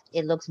Bayley left,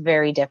 it looks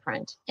very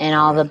different in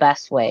all the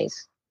best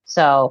ways.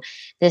 So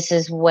this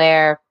is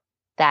where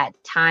that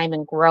time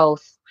and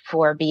growth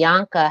for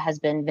Bianca has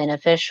been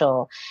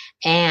beneficial,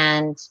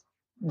 and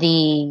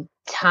the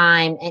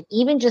time and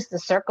even just the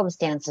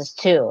circumstances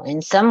too.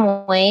 In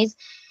some ways,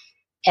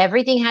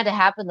 everything had to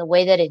happen the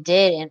way that it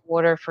did in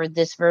order for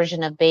this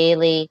version of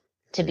Bayley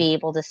to be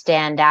able to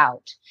stand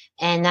out.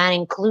 And that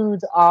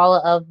includes all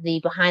of the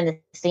behind the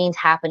scenes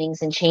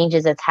happenings and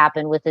changes that's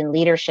happened within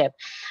leadership.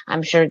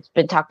 I'm sure it's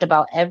been talked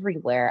about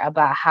everywhere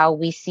about how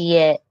we see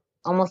it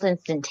almost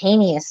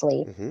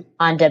instantaneously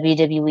on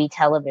WWE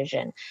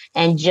television.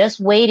 And just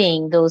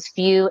waiting those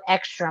few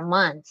extra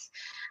months,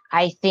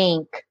 I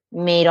think,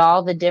 made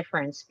all the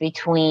difference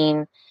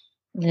between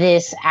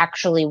this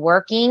actually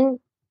working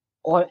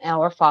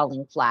or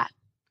falling flat.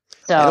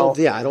 So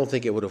I don't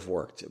think it would have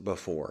worked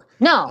before.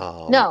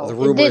 No. The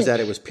rumor is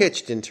that it was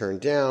pitched and turned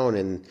down,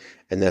 and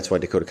that's why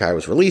Dakota Kai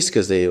was released,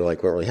 because they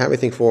weren't really have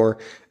anything for her,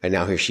 and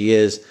now here she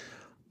is.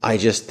 I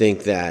just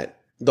think that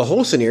the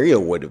whole scenario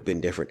would have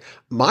been different.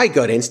 My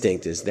gut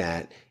instinct is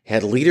that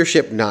had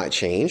leadership not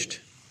changed,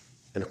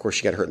 and of course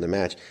she got hurt in the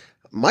match,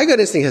 my gut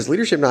instinct has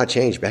leadership not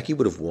changed, Becky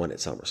would have won at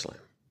SummerSlam.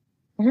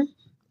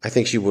 I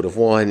think she would have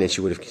won, and she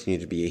would have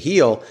continued to be a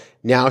heel.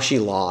 Now she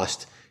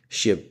lost.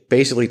 She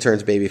basically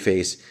turns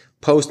babyface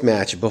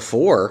post-match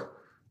before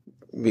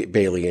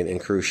Bayley and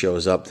Cruz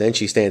shows up. Then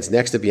she stands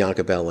next to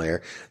Bianca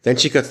Belair. Then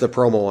she cuts the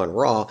promo on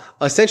Raw,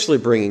 essentially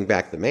bringing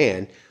back the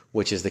man,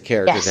 which is the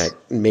character that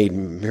made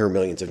her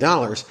millions of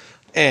dollars.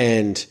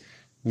 And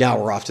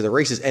now we're off to the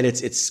races. And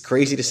it's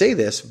crazy to say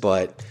this,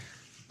 but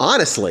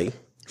honestly,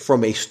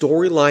 from a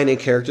storyline and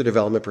character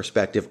development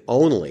perspective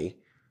only,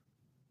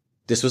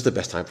 this was the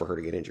best time for her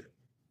to get injured.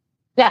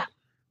 Yeah.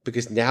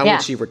 Because now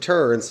when she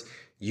returns,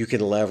 you can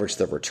leverage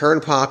the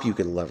return pop, you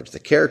can leverage the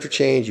character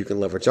change, you can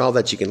leverage all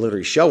that. You can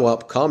literally show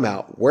up, come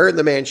out, wearing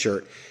the man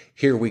shirt.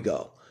 Here we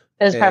go.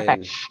 It was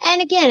perfect.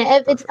 And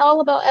again, it's all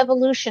about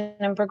evolution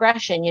and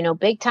progression. You know,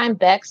 Big Time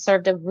Bex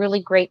served a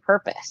really great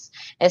purpose,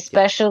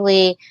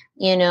 especially,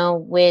 you know,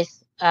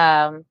 with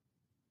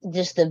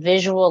just the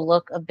visual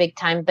look of Big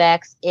Time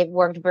Bex. It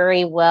worked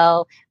very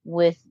well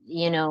with,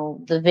 you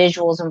know, the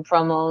visuals and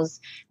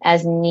promos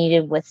as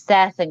needed with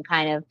Seth and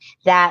kind of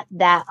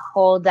that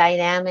whole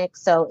dynamic.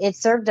 So it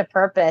served a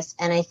purpose.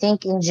 And I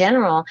think in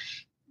general,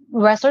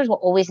 wrestlers will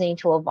always need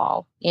to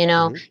evolve. You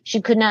know,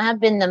 she could not have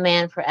been the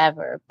man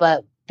forever,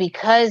 but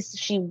because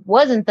she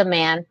wasn't the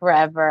man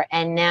forever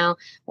and now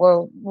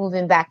we're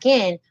moving back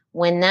in,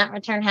 when that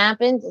return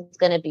happens, it's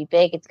going to be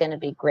big. It's going to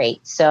be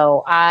great.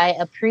 So I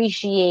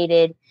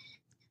appreciated,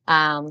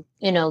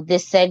 you know,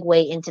 this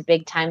segue into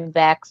Big Time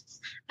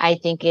Bex. I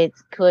think it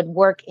could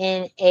work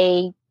in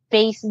a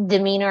face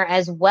demeanor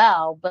as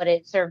well, but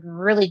it served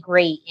really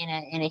great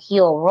in a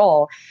heel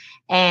role.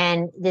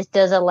 And this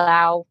does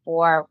allow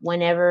for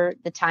whenever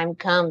the time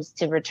comes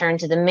to return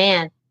to the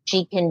man,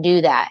 she can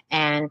do that.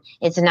 And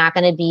it's not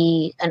going to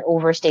be an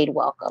overstayed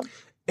welcome.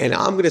 And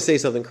I'm going to say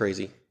something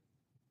crazy,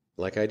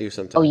 like I do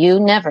sometimes. Oh, you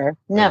never.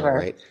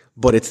 Right.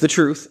 But it's the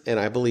truth, and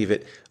I believe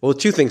it. Well,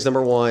 two things.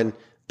 Number one,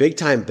 Big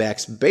Time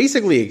Bex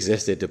basically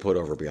existed to put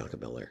over Bianca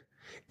Belair.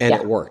 And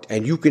it worked.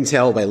 And you can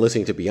tell by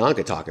listening to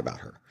Bianca talk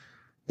about her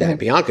that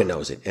Bianca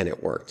knows it, and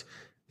it worked.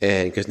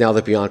 And because now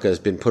that Bianca has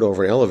been put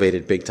over and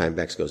elevated, Big Time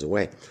Bex goes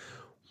away.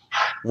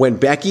 When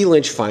Becky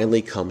Lynch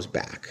finally comes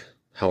back,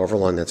 however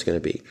long that's going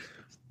to be,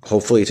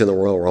 hopefully it's in the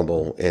Royal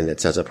Rumble and it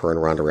sets up her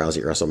and Ronda Rousey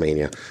at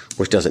WrestleMania,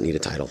 which doesn't need a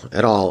title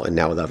at all. And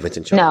now without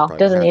Vincent China, no,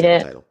 doesn't need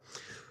it. Title.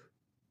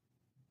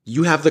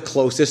 You have the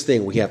closest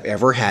thing we have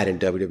ever had in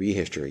WWE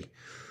history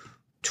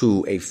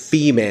to a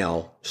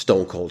female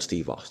Stone Cold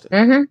Steve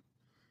Austin.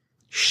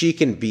 She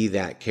can be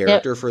that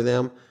character for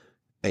them,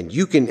 and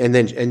you can, and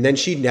then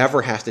she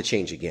never has to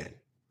change again.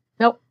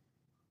 Nope.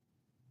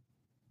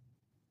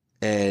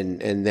 And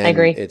then I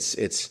agree.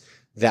 It's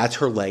that's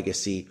her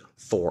legacy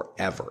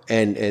forever.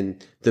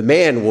 And the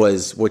man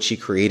was what she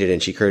created,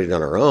 and she created it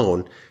on her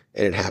own,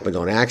 and it happened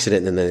on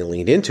accident, and then they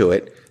leaned into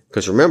it.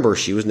 Because remember,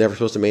 she was never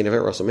supposed to main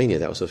event WrestleMania.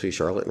 That was supposed to be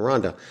Charlotte and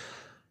Ronda.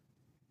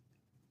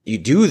 You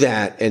do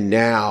that, and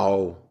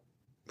now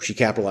she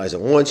capitalized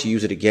on once, you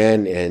use it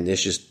again, and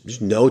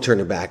there's no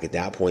turning back at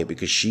that point,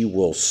 because she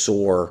will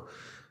soar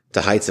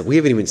to heights that we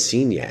haven't even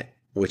seen yet,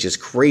 which is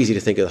crazy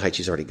to think of the heights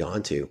she's already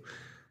gone to.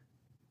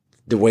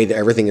 The way that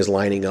everything is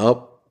lining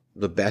up,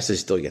 the best is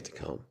still yet to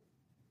come.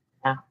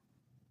 Yeah.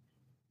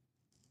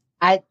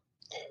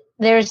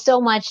 There's so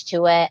much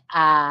to it.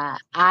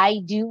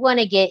 I do want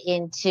to get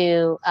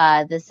into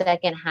the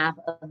second half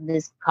of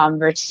this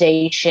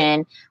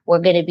conversation. We're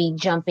going to be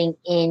jumping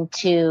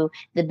into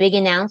the big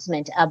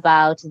announcement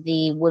about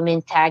the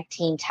women's tag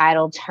team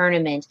title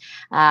tournament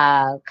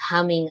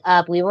coming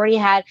up. We already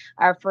had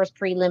our first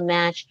prelim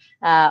match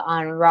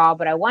on Raw,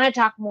 but I want to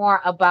talk more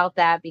about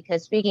that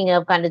because speaking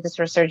of kind of this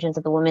resurgence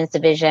of the women's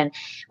division,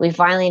 we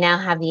finally now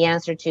have the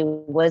answer to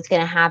what's going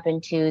to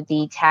happen to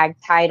the tag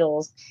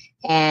titles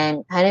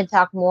and kind of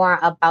talk more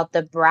about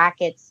the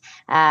brackets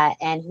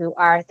and who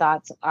our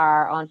thoughts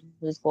are on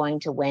who's going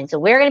to win. So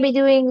we're going to be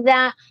doing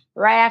that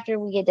right after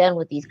we get done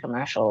with these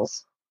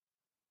commercials.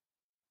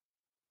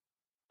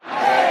 8, 7, 6,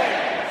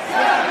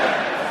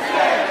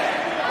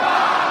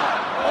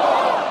 5,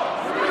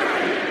 4,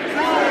 3, 2,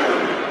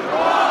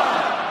 1.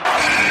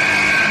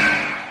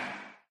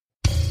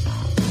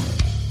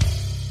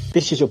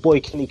 This is your boy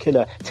Kenny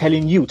Killer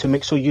telling you to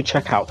make sure you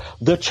check out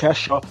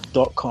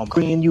thechairshot.com,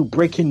 bringing you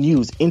breaking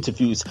news,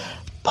 interviews,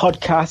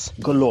 podcasts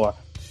galore,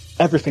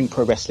 everything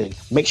pro wrestling.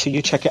 Make sure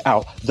you check it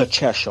out,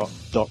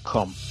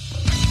 thechairshot.com.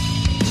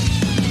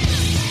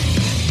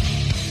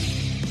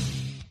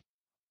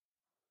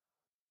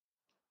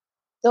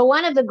 So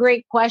one of the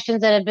great questions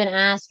that have been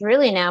asked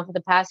really now for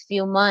the past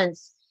few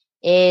months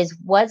is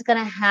what's going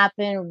to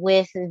happen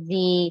with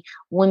the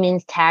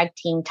women's tag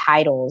team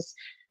titles.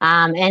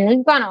 And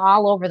we've gone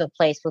all over the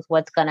place with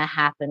what's going to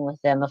happen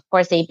with them. Of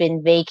course, they've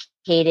been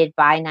vacated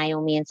by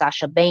Naomi and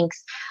Sasha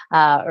Banks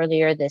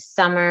earlier this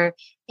summer.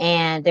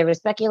 And there was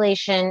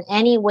speculation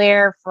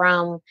anywhere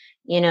from,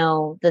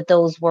 that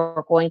those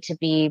were going to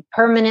be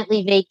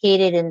permanently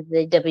vacated and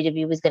the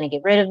WWE was going to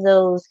get rid of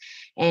those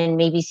and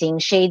maybe seeing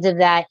shades of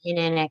that in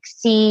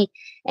NXT.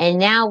 And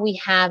now we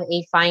have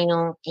a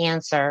final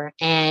answer.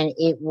 And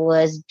it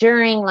was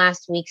during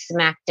last week's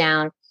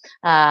SmackDown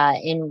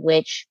in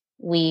which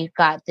we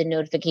got the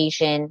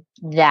notification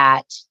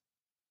that,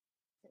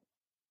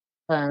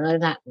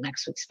 not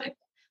next week's SmackDown.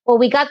 Well,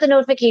 we got the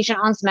notification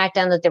on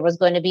SmackDown that there was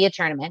going to be a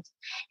tournament.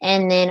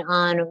 And then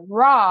on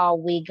Raw,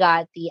 we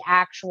got the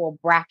actual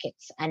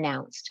brackets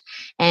announced.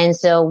 And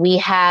so we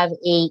have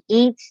a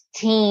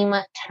 8-team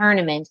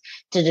tournament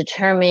to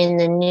determine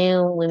the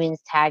new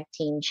women's tag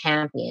team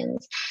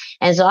champions.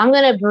 And so I'm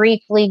going to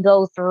briefly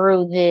go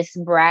through this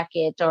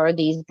bracket or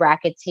these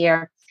brackets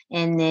here.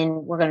 And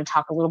then we're going to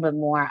talk a little bit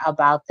more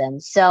about them.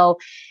 So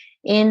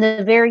in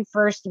the very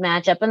first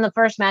matchup, and the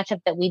first matchup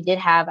that we did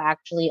have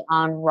actually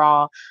on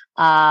Raw,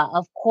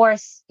 of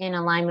course, in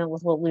alignment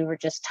with what we were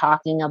just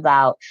talking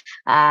about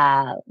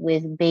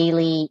with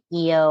Bayley,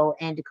 Io,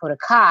 and Dakota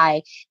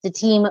Kai, the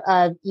team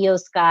of Io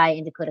Sky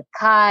and Dakota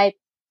Kai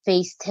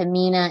faced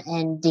Tamina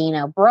and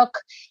Dana Brooke,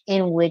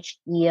 in which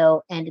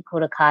Io and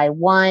Dakota Kai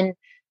won.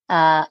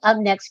 Up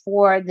next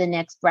for the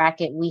next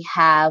bracket, we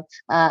have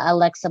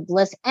Alexa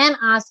Bliss and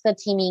Asuka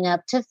teaming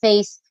up to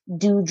face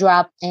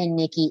Doudrop and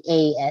Nikki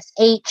ASH.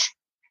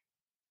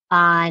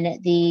 On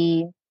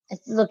the,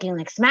 it's looking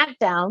like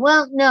SmackDown.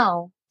 Well,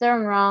 no, they're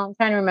wrong. I'm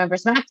trying to remember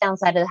SmackDown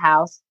side of the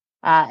house.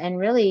 And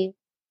really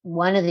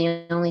one of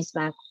the only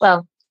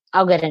well,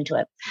 I'll get into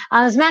it.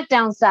 On the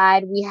SmackDown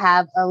side, we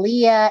have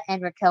Aaliyah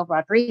and Raquel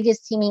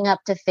Rodriguez teaming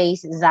up to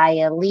face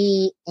Xia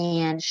Li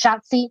and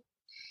Shotzi.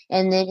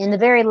 And then in the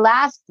very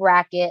last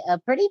bracket, a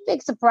pretty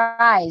big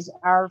surprise,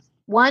 our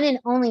one and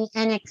only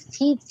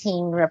NXT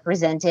team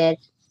represented,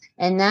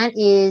 and that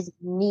is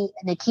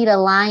Nikita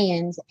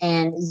Lyons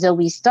and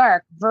Zoe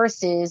Stark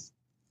versus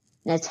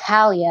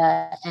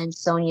Natalya and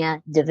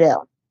Sonya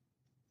Deville.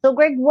 So,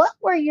 Greg, what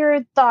were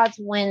your thoughts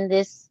when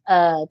this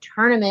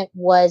tournament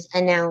was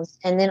announced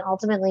and then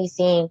ultimately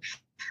seeing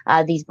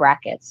these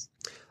brackets?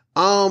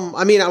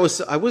 I mean, I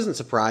wasn't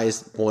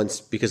surprised once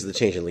because of the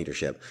change in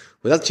leadership.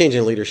 Without the change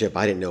in leadership,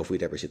 I didn't know if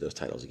we'd ever see those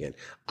titles again.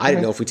 I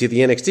didn't know if we'd see the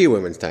NXT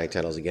women's tag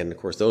titles again. And of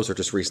course, those were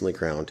just recently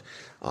crowned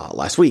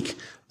last week,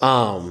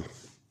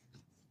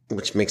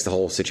 which makes the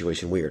whole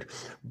situation weird.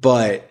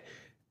 But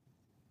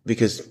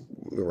because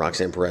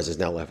Roxanne Perez is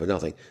now left with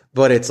nothing,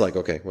 but it's like,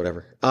 okay,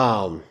 whatever.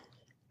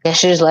 Yeah,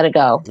 she just let it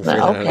go.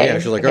 Okay. Yeah,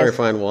 she's like, all right,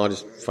 fine. Well, I'll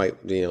just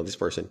fight, this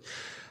person.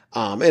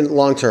 And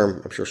long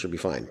term, I'm sure she'll be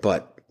fine.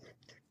 But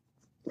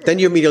then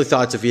you immediately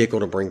thought it's a vehicle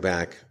to bring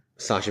back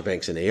Sasha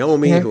Banks and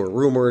Naomi, who are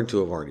rumored to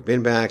have already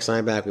been back,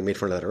 signed back. We made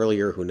fun of that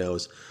earlier. Who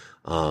knows?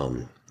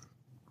 Might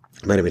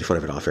have made fun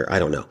of it off air. I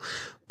don't know.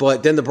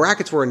 But then the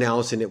brackets were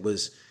announced, and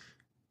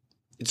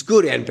it's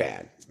good and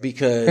bad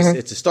because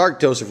it's a stark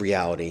dose of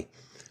reality.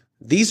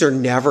 These are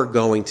never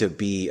going to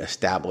be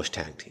established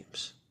tag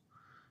teams.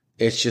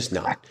 It's just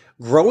not.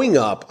 Growing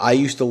up, I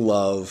used to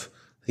love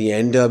the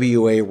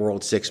NWA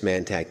World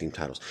Six-Man Tag Team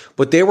titles.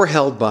 But they were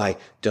held by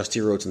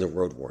Dusty Rhodes and the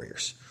Road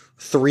Warriors,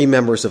 3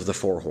 members of the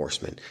Four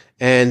Horsemen.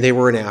 And they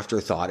were an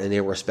afterthought, and they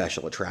were a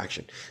special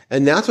attraction.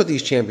 And that's what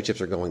these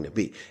championships are going to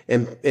be.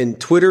 And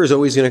Twitter is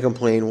always going to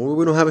complain, well,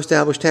 we don't have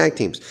established tag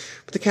teams.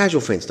 But the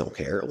casual fans don't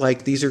care.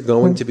 Like, these are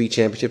going to be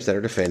championships that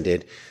are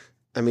defended.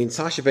 I mean,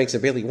 Sasha Banks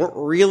and Bayley weren't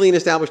really an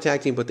established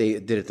tag team, but they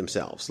did it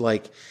themselves.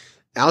 Like,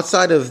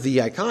 outside of the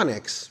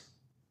Iconics,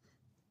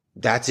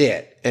 That's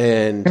it.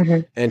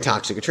 And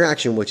Toxic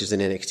Attraction, which is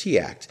an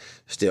NXT act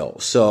still.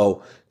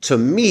 So to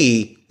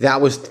me,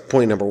 that was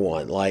point number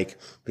one. Like,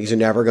 these are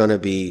never going to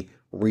be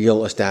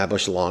real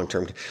established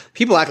long-term.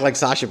 People act like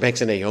Sasha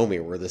Banks and Naomi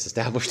were this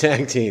established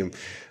tag team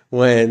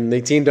when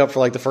they teamed up for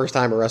like the first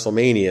time at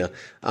WrestleMania,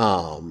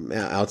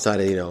 outside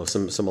of,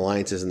 some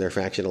alliances in their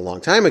faction a long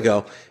time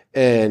ago.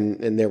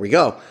 And there we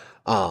go.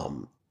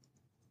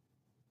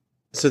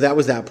 So that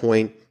was that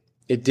point.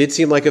 It did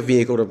seem like a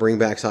vehicle to bring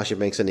back Sasha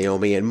Banks and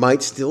Naomi, and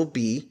might still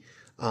be.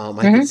 I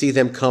could see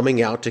them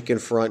coming out to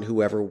confront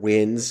whoever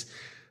wins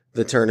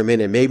the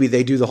tournament, and maybe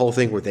they do the whole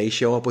thing where they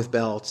show up with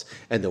belts,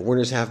 and the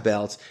winners have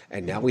belts,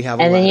 and now we have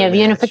a and then you have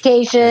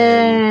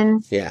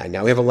unification. And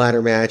now we have a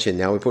ladder match, and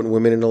now we're putting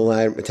women in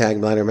a tag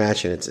ladder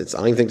match, and it's I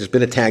don't even think there's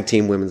been a tag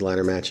team women's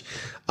ladder match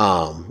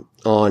on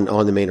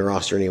the main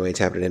roster anyway. It's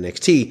happened in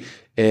NXT,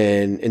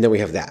 and then we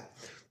have that.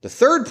 The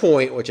third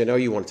point, which I know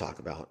you want to talk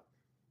about,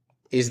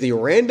 is the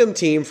random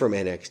team from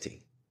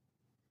NXT.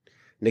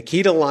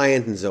 Nikita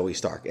Lyons and Zoe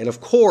Stark. And of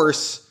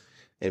course,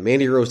 and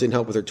Mandy Rose didn't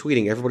help with her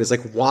tweeting, everybody's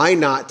like, why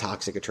not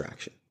Toxic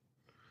Attraction?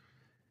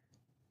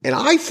 And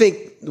I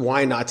think,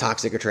 why not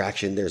Toxic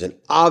Attraction? There's an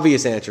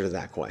obvious answer to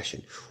that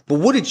question. But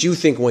what did you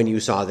think when you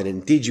saw that,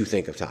 and did you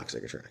think of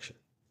Toxic Attraction?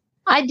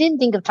 I did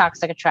think of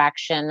Toxic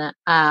Attraction.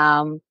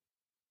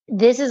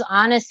 This is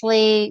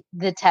honestly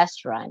the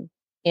test run.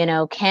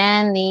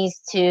 Can these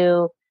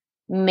two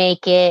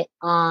make it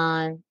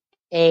on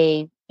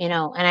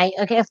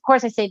of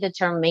course I say the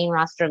term main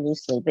roster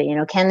loosely, but,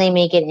 can they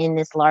make it in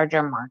this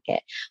larger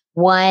market?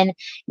 One,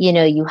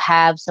 you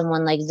have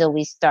someone like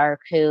Zoe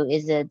Stark, who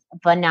is a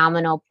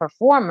phenomenal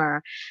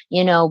performer,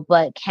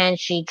 but can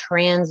she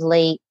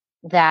translate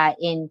that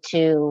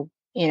into,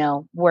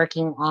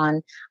 working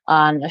on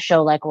a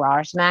show like Raw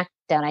or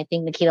SmackDown? I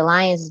think Nikita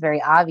Lyons is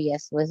very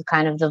obvious with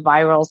kind of the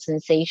viral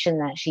sensation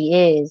that she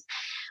is.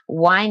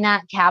 Why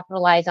not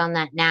capitalize on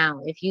that now?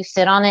 If you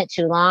sit on it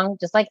too long,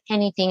 just like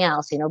anything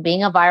else,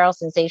 being a viral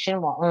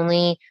sensation will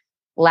only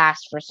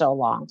last for so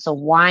long. So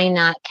why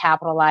not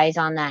capitalize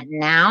on that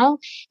now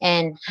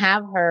and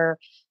have her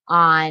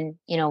on,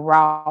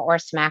 Raw or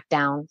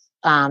SmackDown,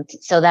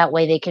 so that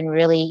way they can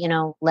really,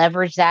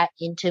 leverage that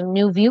into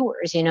new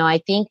viewers.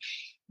 I think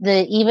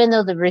even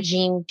though the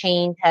regime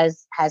change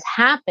has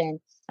happened,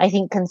 I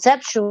think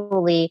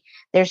conceptually,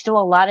 there's still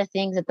a lot of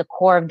things at the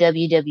core of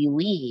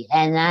WWE,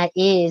 and that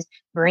is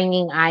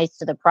bringing eyes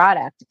to the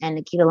product. And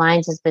Nikita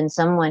Lyons has been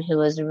someone who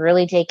has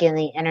really taken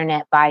the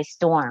internet by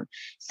storm.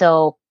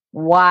 So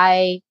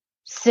why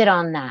sit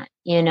on that,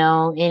 in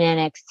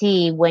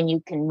NXT when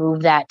you can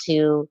move that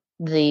to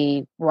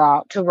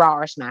Raw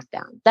or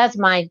SmackDown? That's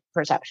my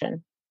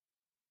perception.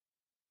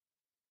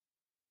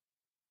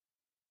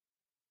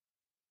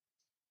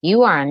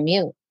 You are on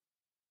mute.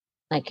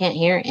 I can't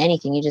hear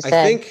anything you just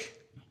said. I think,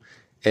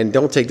 and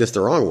don't take this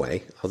the wrong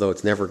way, although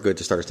it's never good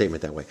to start a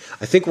statement that way,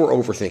 I think we're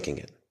overthinking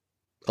it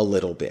a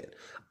little bit.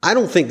 I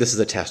don't think this is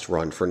a test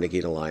run for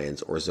Nikita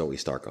Lyons or Zoe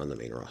Stark on the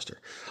main roster.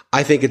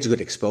 I think it's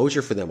good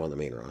exposure for them on the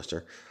main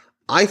roster.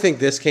 I think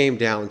this came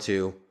down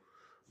to,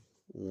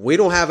 we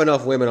don't have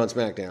enough women on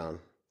SmackDown.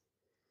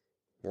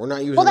 We're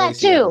not using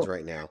Lacey Evans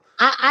right now.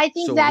 I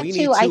think so that we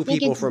too. need two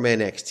people from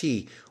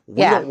NXT.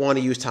 We don't want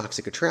to use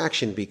Toxic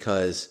Attraction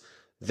because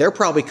they're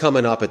probably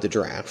coming up at the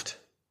draft.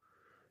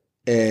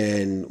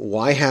 And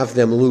why have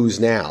them lose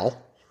now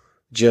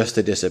just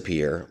to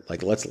disappear?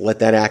 Like, let's let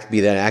that act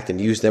be that act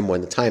and use them when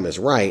the time is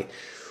right.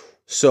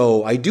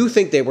 So I do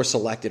think they were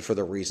selected for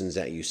the reasons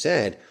that you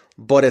said,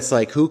 but it's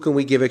like, who can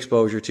we give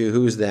exposure to?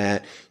 Who's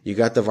that? You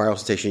got the viral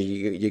sensation.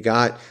 You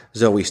got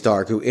Zoe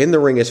Stark, who in the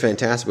ring is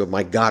fantastic, but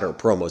my God, her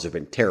promos have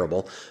been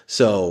terrible.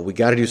 So we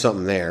got to do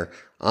something there.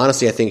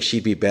 Honestly, I think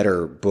she'd be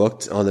better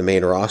booked on the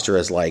main roster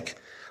as like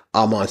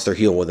a monster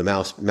heel with a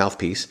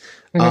mouthpiece,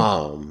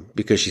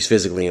 because she's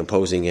physically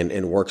imposing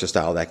and works a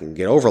style that can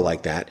get over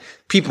like that.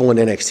 People in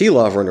NXT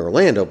love her in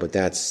Orlando, but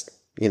that's,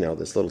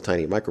 this little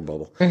tiny micro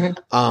bubble.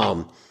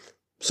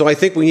 So I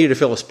think we needed to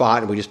fill a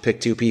spot, and we just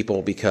picked two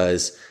people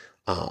because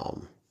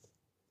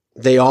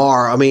they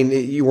are,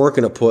 you weren't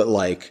going to put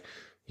like,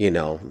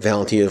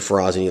 Valentina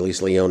Feroz and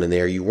Elise Leon in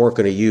there. You weren't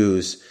going to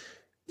use,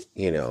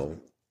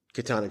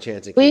 Katana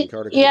Chance and Katie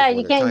Carter.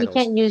 You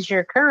can't use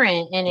your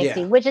current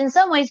NXT, which in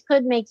some ways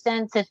could make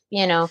sense if,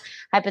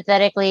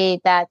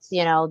 hypothetically that's,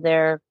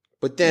 their,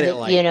 but then it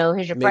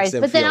here's your price.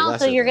 But then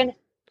also you're going to,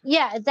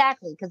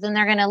 exactly. Cause then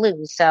they're going to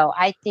lose. So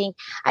I think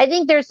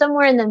there's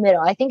somewhere in the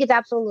middle. I think it's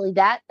absolutely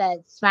that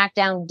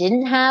SmackDown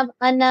didn't have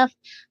enough,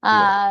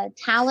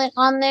 talent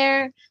on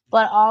there,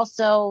 but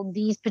also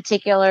these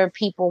particular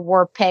people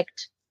were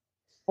picked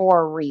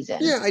for a reason.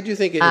 Yeah, I do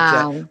think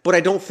but I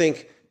don't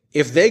think,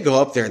 if they go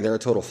up there and they're a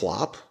total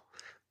flop,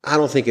 I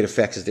don't think it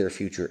affects their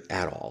future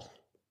at all,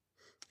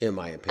 in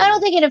my opinion. I don't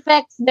think it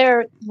affects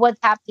what's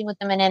happening with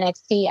them in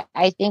NXT.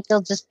 I think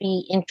they'll just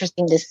be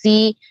interesting to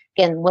see,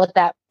 again, what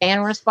that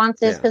fan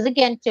response is. Because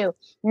again, too,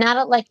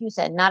 like you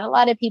said, not a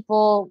lot of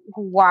people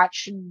who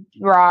watch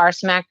Raw or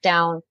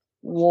SmackDown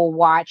will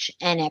watch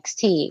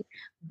NXT.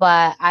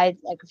 But like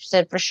I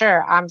said, for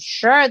sure, I'm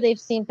sure they've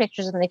seen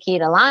pictures of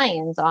Nikita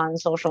Lyons on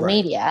social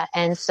media.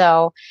 And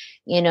so,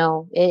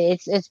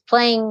 it's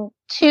playing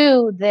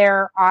to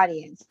their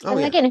audience. And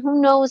again,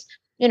 who knows,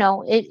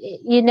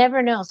 you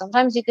never know.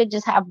 Sometimes you could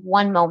just have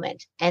one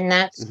moment and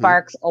that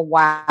sparks a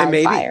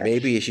wildfire. And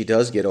maybe she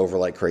does get over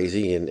like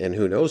crazy and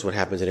who knows what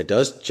happens and it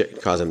does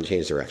cause them to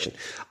change direction.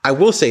 I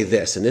will say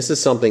this, and this is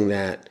something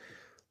that,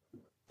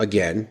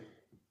 again,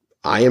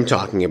 I am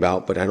talking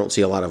about, but I don't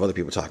see a lot of other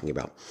people talking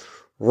about.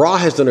 Raw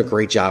has done a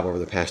great job over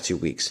the past 2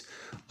 weeks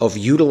of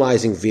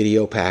utilizing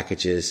video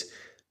packages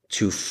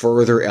to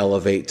further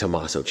elevate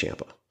Tommaso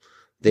Ciampa.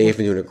 They've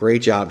been doing a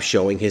great job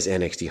showing his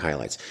NXT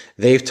highlights.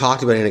 They've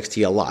talked about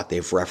NXT a lot.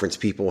 They've referenced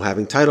people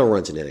having title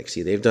runs in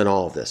NXT. They've done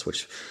all of this,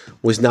 which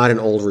was not an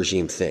old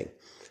regime thing.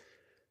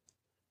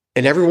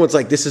 And everyone's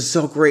like, this is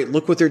so great.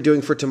 Look what they're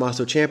doing for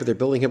Tommaso Ciampa. They're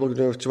building him. Look what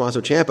they're doing for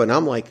Tommaso Ciampa. And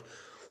I'm like,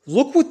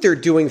 look what they're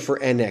doing for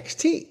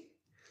NXT.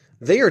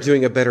 They are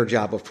doing a better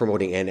job of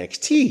promoting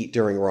NXT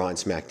during Raw and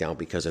SmackDown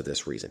because of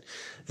this reason.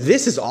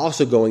 This is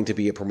also going to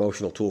be a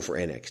promotional tool for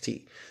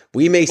NXT.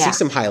 We may see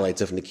some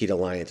highlights of Nikita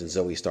Lyons and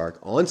Zoe Stark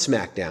on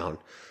SmackDown,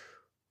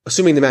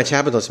 assuming the match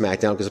happens on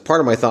SmackDown, because part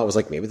of my thought was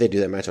like, maybe they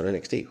do that match on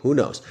NXT. Who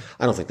knows?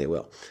 I don't think they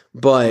will.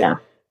 But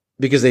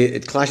because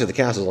Clash of the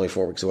Castle is only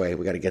 4 weeks away.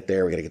 We got to get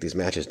there. We got to get these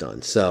matches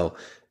done. So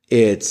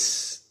then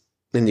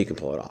you can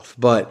pull it off.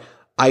 But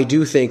I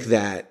do think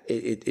that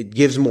it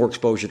gives more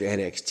exposure to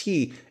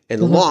NXT.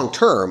 And long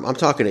term, I'm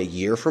talking a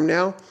year from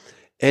now,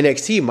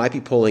 NXT might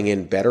be pulling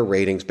in better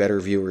ratings,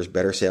 better viewers,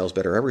 better sales,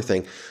 better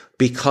everything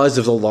because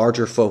of the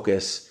larger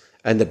focus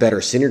and the better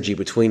synergy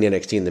between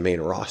NXT and the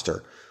main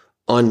roster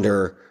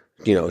under,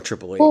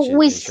 Triple H. Well,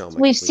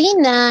 we've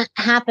seen that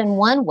happen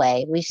one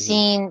way. We've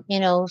seen,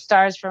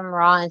 stars from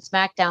Raw and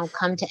SmackDown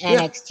come to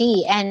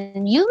NXT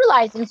and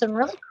utilize in some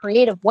really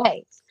creative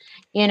ways.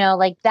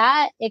 Like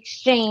that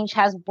exchange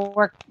has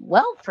worked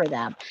well for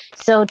them.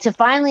 So to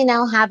finally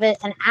now have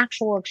an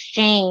actual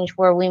exchange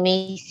where we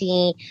may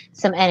see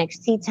some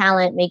NXT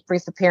talent make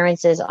brief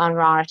appearances on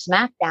Raw or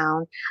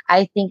SmackDown,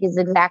 I think is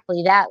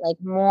exactly that, like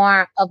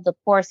more of the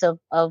course of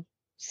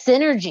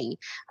synergy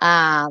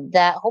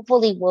that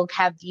hopefully will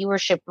have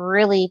viewership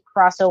really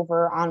cross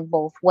over on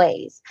both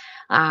ways.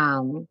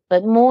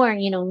 But more,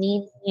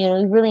 really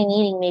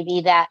needing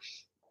maybe that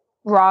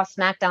Raw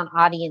SmackDown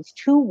audience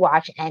to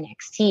watch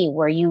NXT,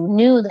 where you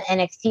knew the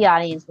NXT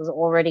audience was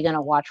already going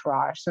to watch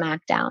Raw or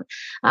SmackDown.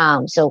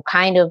 So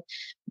kind of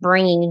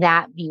bringing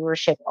that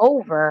viewership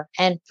over,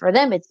 and for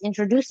them it's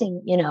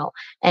introducing,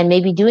 and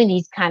maybe doing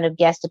these kind of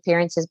guest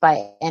appearances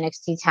by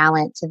NXT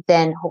talent to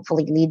then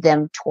hopefully lead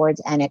them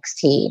towards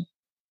NXT.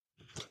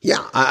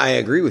 Yeah, I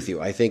agree with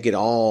you. I think it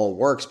all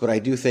works, but I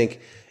do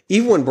think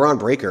even when Braun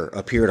Breaker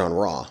appeared on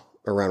Raw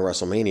around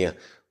WrestleMania,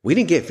 we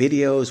didn't get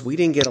videos. We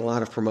didn't get a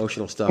lot of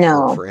promotional stuff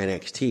for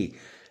NXT.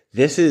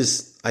 This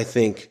is, I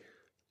think,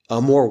 a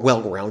more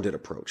well-rounded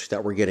approach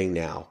that we're getting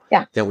now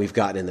than we've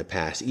gotten in the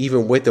past,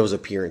 even with those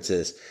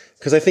appearances.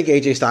 Because I think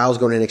AJ Styles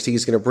going to NXT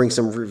is going to bring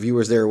some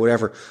viewers there or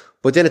whatever,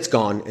 but then it's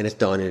gone and it's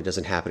done and it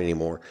doesn't happen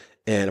anymore.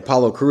 And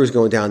Apollo Crews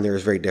going down there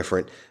is very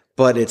different.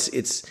 But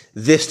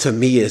this to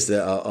me is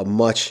a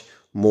much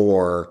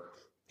more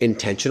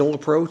intentional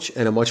approach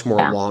and a much more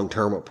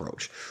long-term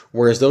approach.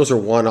 Whereas those are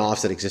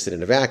one-offs that existed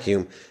in a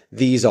vacuum.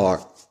 This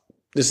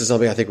is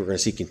something I think we're going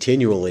to see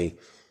continually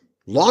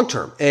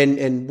long-term.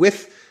 And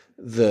with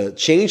the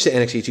change to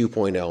NXT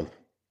 2.0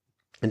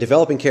 and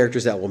developing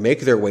characters that will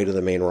make their way to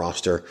the main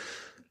roster,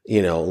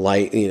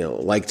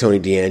 like Tony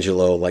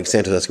D'Angelo, like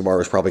Santos Escobar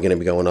is probably going to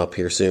be going up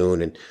here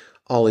soon and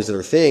all these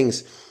other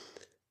things,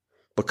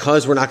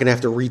 because we're not going to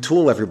have to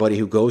retool everybody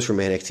who goes from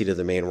NXT to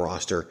the main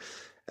roster.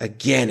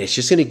 Again, it's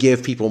just going to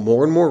give people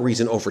more and more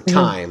reason over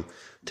time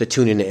to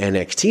tune into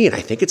NXT, and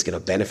I think it's going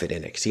to benefit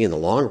NXT in the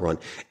long run.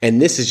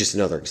 And this is just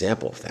another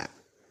example of that.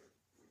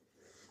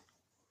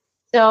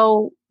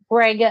 So,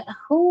 Greg,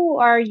 who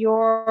are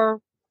your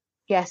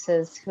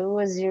guesses?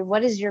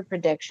 What is your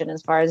prediction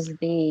as far as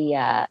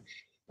the?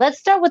 Let's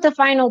start with the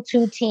final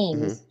two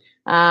teams.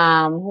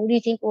 Who do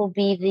you think will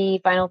be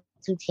the final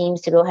two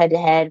teams to go head to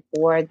head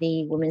for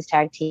the Women's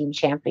Tag Team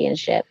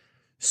Championship?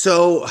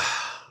 So,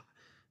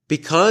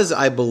 because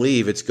I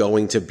believe it's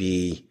going to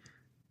be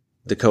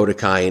Dakota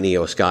Kai and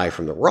Io Sky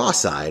from the Raw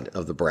side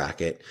of the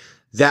bracket,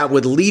 that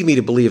would lead me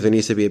to believe there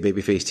needs to be a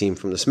babyface team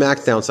from the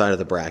SmackDown side of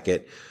the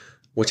bracket,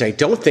 which I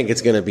don't think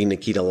it's going to be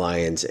Nikita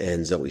Lyons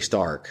and Zoe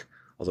Stark,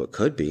 although it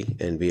could be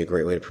and be a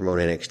great way to promote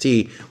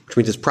NXT, which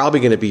means it's probably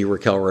going to be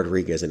Raquel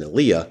Rodriguez and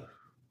Aaliyah,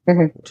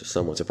 which is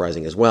somewhat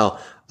surprising as well.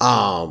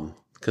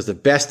 Because the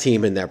best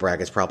team in that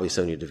bracket is probably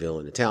Sonya Deville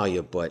and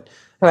Natalya, but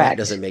that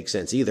doesn't make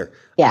sense either.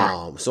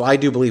 Yeah. So I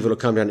do believe it'll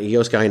come down to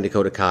Io Sky and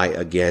Dakota Kai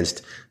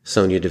against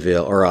Sonya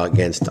Deville, or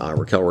against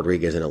Raquel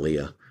Rodriguez and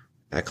Aaliyah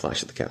at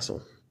Clash at the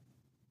Castle.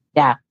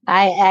 Yeah,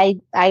 I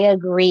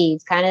agree.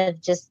 It's kind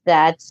of just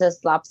that's a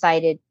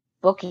lopsided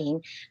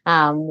booking,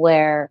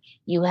 where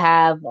you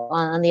have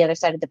on the other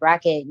side of the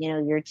bracket,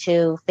 your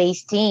two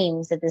face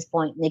teams at this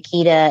point,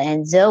 Nikita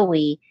and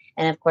Zoe,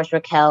 and of course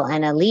Raquel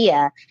and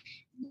Aaliyah.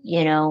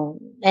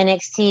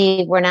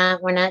 NXT, we're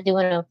not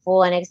doing a full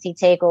NXT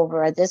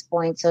takeover at this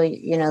point. So,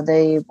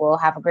 they will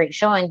have a great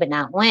showing, but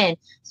not win.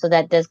 So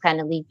that does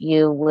kind of leave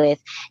you with,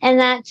 and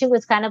that too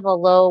is kind of a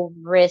low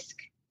risk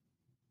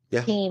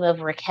team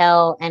of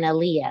Raquel and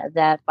Aaliyah,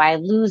 that by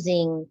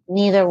losing,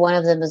 neither one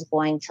of them is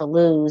going to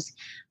lose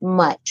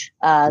much.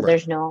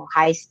 There's no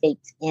high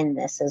stakes in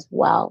this as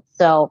well.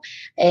 So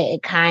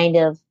it kind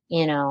of,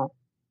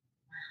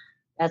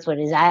 that's what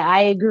it is. I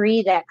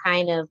agree that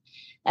kind of,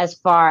 as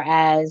far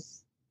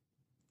as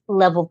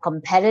level of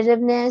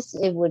competitiveness,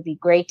 it would be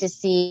great to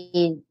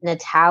see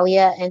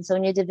Natalya and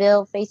Sonya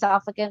Deville face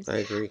off against, I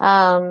agree.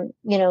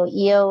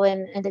 Io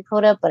and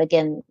Dakota. But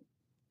again,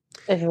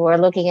 if you are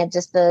looking at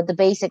just the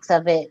basics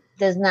of it,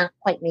 does not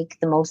quite make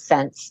the most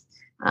sense.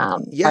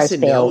 Yes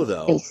and no,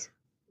 though.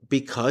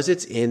 Because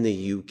it's in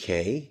the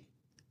UK,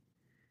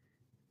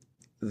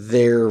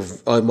 they're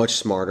a much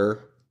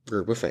smarter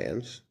group of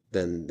fans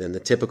than the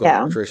typical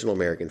traditional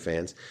American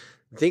fans.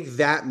 I think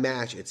that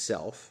match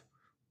itself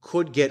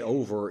could get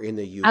over in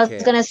the UK. I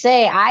was going to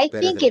say, I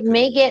think it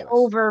may get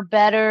over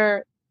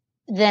better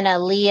than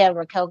Aaliyah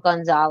Raquel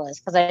Gonzalez,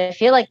 because I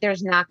feel like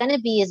there's not going to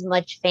be as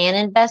much fan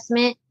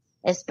investment,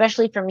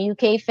 especially from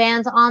UK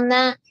fans on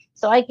that.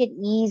 So I could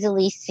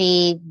easily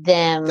see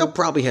them. They'll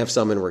probably have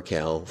some in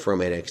Raquel from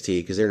NXT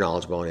because they're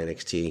knowledgeable on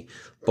NXT.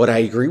 But I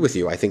agree with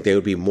you. I think they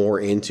would be more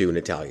into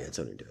Natalya and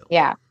Sonya Deville.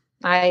 Yeah,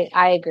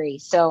 I agree.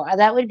 So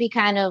that would be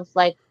kind of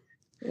like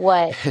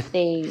what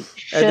they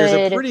should. And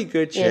there's a pretty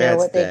good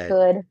chance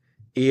that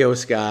Io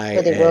Sky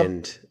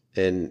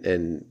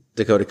and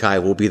Dakota Kai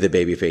will be the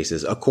baby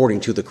faces, according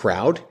to the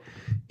crowd.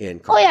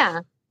 Yeah.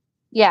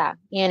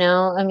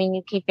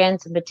 UK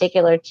fans in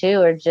particular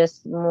too are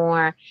just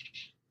more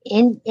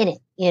in it.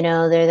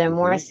 They're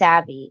more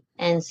savvy,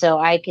 and so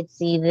I could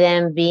see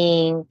them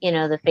being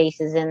the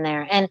faces in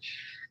there, and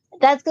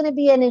that's going to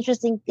be an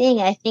interesting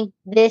thing. I think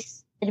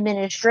this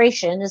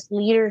administration, this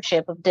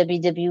leadership of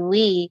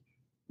WWE,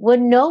 would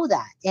know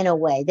that in a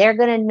way. They're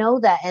going to know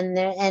that,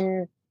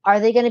 and are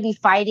they going to be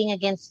fighting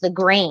against the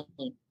grain?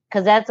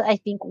 Because that's, I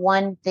think,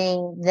 one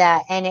thing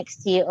that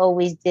NXT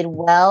always did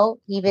well,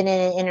 even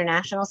in an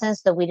international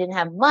sense, though we didn't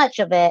have much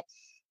of it.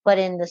 But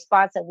in the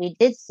spots that we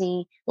did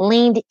see,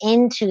 leaned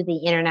into the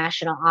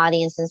international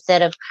audience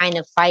instead of kind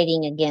of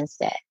fighting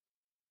against it.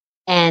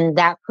 And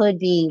that could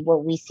be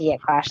what we see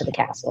at Clash of the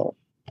Castle.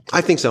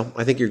 I think so.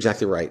 I think you're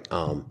exactly right.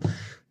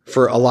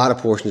 For a lot of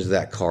portions of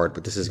that card,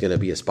 but this is going to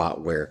be a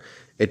spot where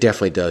it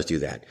definitely does do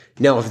that.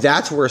 Now, if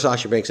that's where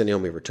Sasha Banks and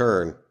Naomi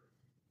return,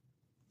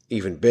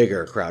 even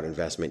bigger crowd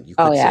investment, you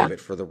could save it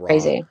for the Raw.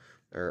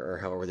 Or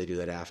however they do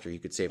that after. You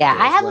could save it. Yeah,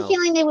 I have a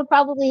feeling they would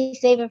probably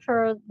save it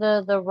for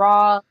the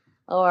Raw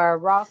or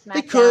Raw SmackDown.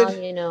 They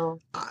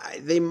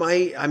could. They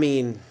might. I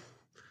mean,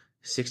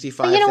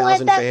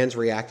 65,000 fans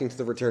reacting to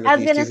the return of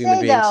these two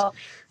human beings. Though,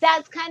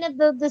 that's kind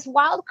of this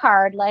wild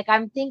card. Like,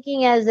 I'm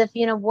thinking as if,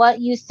 what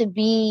used to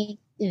be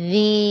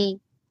the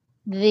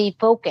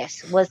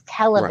focus was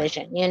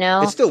television,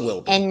 It still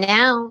will be.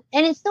 And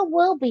it still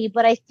will be,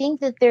 but I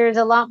think that there's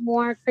a lot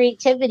more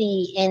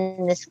creativity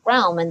in this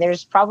realm, and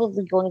there's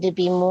probably going to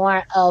be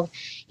more of,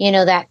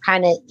 that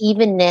kind of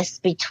evenness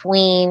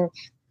between,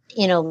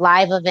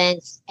 live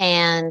events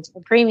and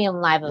premium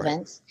live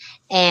events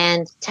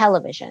and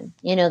television.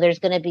 There's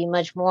going to be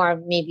much more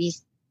of maybe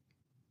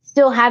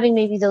still having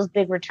maybe those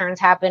big returns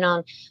happen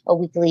on a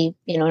weekly,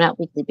 not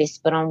weekly basis,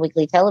 but on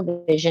weekly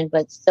television,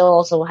 but still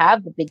also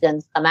have the big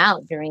guns come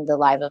out during the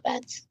live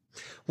events.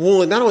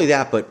 Well, not only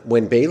that, but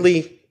when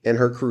Bayley and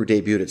her crew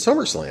debuted at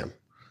SummerSlam,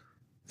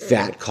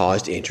 that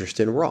caused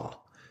interest in Raw.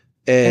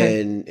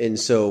 And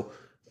so,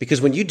 because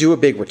when you do a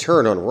big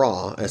return on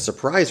Raw, a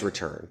surprise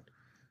return,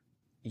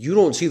 you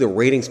don't see the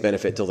ratings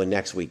benefit till the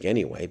next week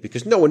anyway,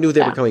 because no one knew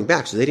they were coming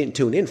back, so they didn't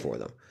tune in for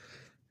them.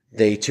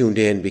 They tuned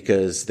in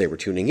because they were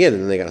tuning in,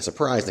 and then they got a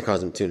surprise that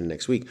caused them to tune in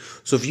next week.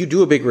 So if you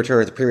do a big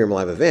return at the premium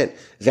live event,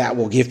 that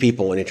will give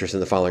people an interest in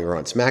the following Raw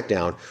on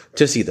SmackDown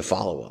to see the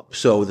follow-up.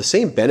 So the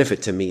same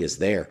benefit to me is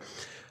there.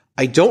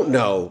 I don't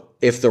know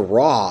if the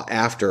Raw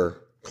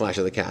after Clash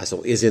of the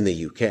Castle is in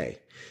the UK.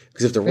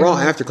 Because if the Raw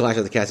after Clash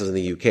of the Castle is in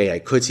the UK, I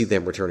could see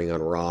them returning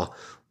on Raw.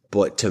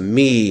 But to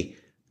me,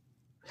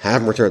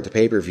 have them return at the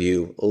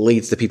pay-per-view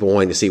leads to people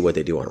wanting to see what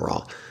they do on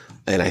Raw.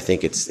 And I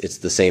think it's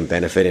the same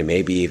benefit and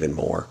maybe even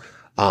more.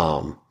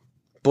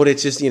 But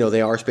it's just,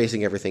 they are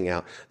spacing everything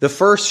out. The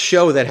first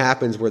show that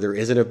happens where there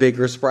isn't a big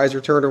surprise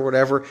return or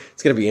whatever,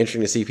 it's going to be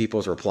interesting to see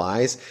people's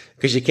replies,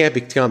 because you can't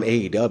become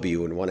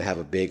AEW and want to have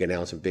a big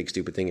announcement, big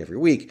stupid thing every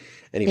week.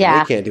 And even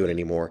they can't do it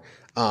anymore.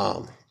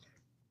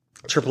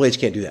 Triple H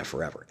can't do that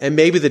forever. And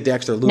maybe the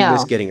Dexter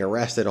Lumis getting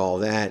arrested, all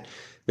that.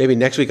 Maybe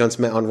next week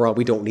on Raw,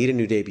 we don't need a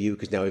new debut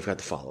because now we've got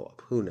the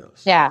follow-up. Who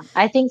knows? Yeah,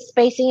 I think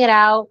spacing it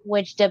out,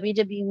 which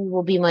WWE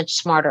will be much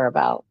smarter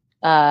about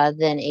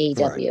than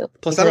AEW. Right.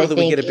 Plus, I don't know that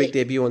we get a big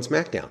debut on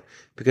SmackDown,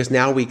 because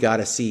now we got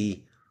to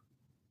see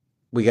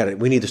we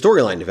need the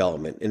storyline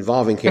development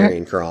involving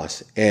Karrion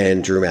Kross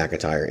and Drew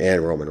McIntyre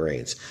and Roman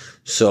Reigns.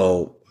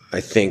 So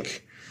I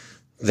think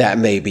that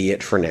may be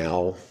it for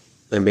now.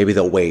 And maybe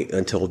they'll wait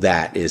until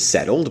that is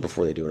settled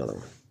before they do another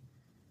one.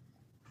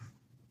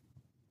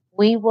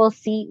 We will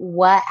see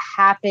what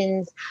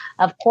happens,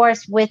 of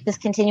course, with this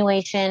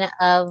continuation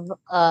of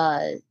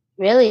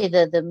really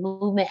the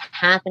movement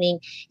happening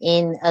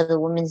in the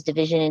women's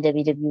division in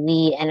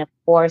WWE. And, of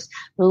course,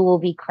 who will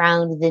be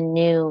crowned the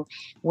new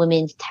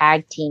women's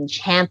tag team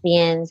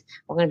champions.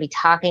 We're going to be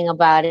talking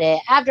about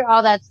it after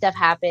all that stuff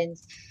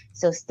happens.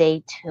 So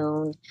stay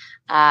tuned.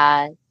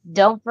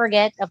 Don't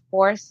forget, of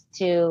course,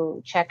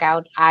 to check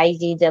out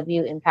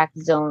IZW Impact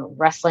Zone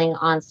Wrestling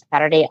on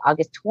Saturday,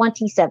 August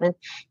 27th.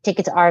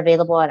 Tickets are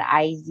available at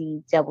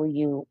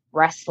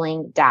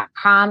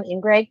izwwrestling.com.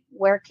 And Greg,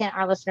 where can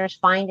our listeners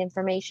find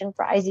information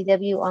for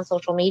IZW on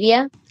social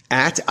media?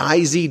 At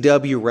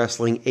IZW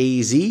Wrestling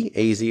AZ.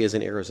 AZ is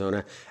in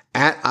Arizona.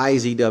 At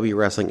IZW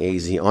Wrestling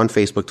AZ on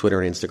Facebook,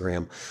 Twitter, and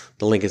Instagram.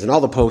 The link is in all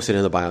the posts and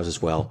in the bios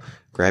as well.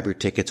 Grab your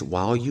tickets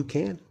while you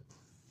can.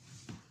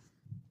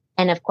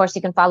 And, of course,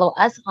 you can follow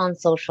us on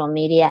social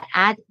media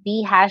at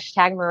the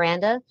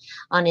 #Miranda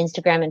on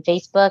Instagram and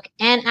Facebook,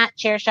 and at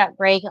Chairshot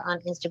Greg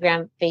on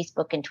Instagram,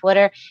 Facebook, and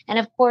Twitter. And,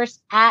 of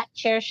course, at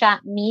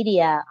Chairshot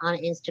Media on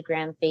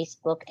Instagram,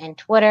 Facebook, and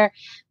Twitter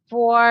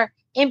for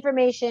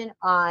information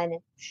on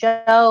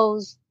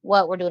shows,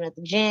 what we're doing at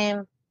the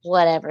gym,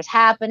 whatever's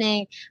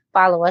happening.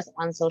 Follow us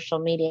on social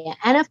media.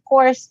 And, of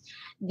course,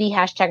 the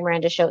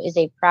 #Miranda Show is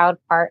a proud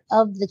part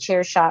of the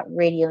Chairshot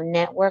Radio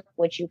Network,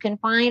 which you can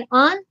find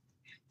on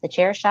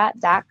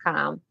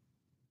thechairshot.com.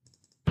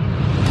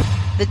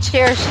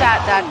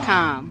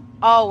 Thechairshot.com.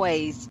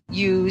 Always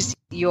use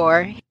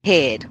your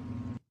head.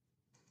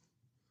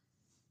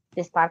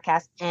 This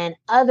podcast and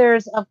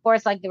others, of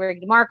course, like the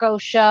Greg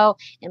DeMarco Show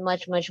and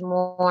much, much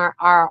more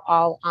are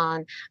all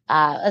on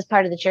as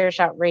part of the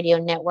Chairshot Radio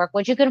Network,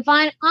 which you can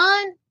find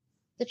on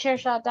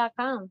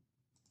thechairshot.com.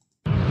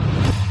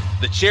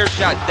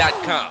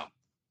 Thechairshot.com.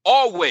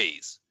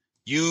 Always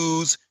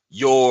use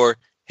your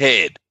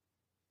head.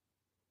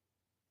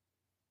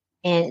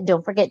 And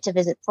don't forget to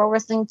visit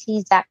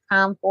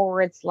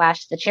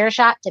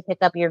prowrestlingtees.com/thechairshot to pick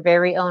up your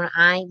very own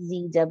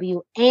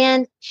IZW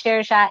and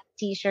Chairshot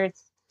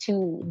t-shirts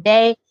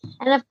today.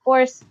 And, of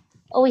course,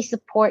 always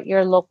support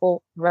your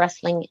local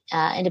wrestling,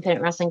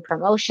 independent wrestling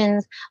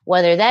promotions,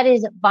 whether that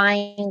is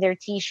buying their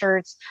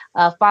t-shirts,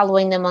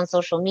 following them on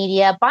social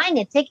media, buying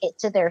a ticket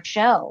to their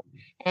show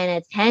and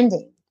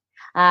attending,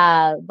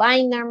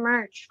 buying their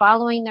merch,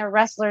 following their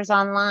wrestlers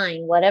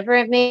online, whatever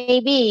it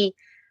may be.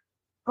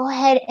 Go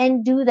ahead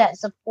and do that.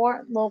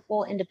 Support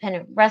local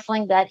independent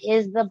wrestling. That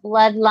is the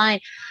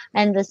bloodline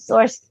and the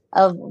source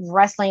of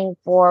wrestling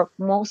for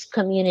most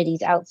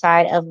communities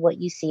outside of what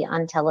you see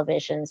on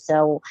television.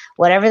 So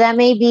whatever that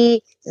may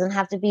be, doesn't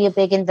have to be a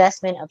big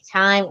investment of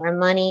time or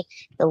money.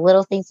 The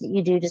little things that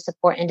you do to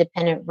support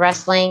independent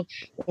wrestling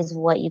is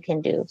what you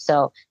can do.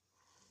 So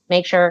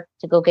make sure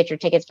to go get your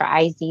tickets for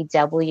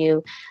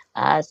IZW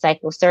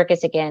Psycho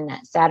Circus again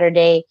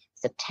Saturday,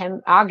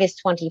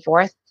 August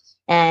 24th.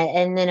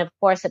 And then, of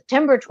course,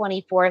 September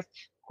 24th,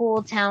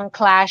 Cool Town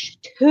Clash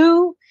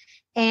 2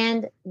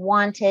 and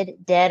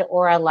Wanted Dead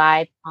or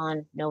Alive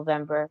on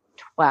November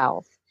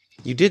 12th.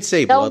 You did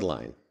say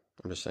Bloodline.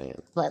 I'm just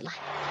saying. Bloodline.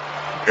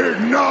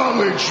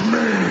 Acknowledge me.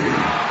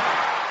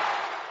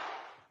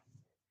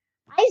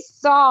 I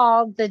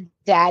saw the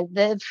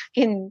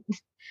freaking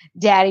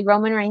Daddy,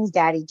 Roman Reigns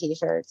Daddy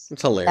t-shirts.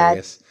 It's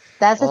hilarious.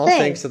 That's All thing.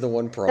 Thanks to the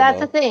one promo.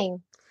 That's the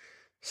thing.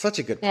 Such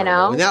a good promo. You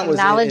know, and that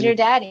acknowledge your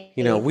daddy.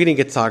 You know, we didn't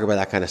get to talk about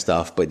that kind of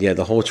stuff, but yeah,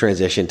 the whole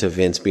transition to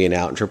Vince being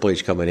out and Triple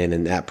H coming in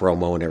and that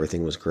promo and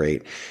everything was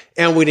great.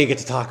 And we didn't get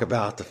to talk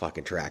about the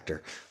fucking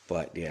tractor,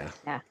 but yeah.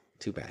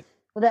 Too bad.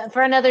 Well,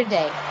 for another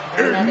day.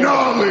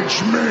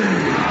 Acknowledge me.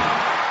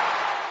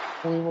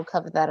 We will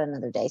cover that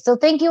another day. So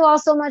thank you all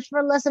so much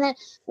for listening.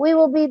 We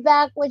will be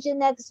back with you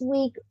next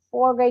week.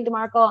 For Greg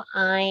DeMarco,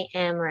 I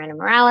am Miranda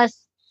Morales.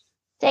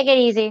 Take it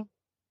easy, and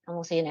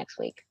we'll see you next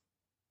week.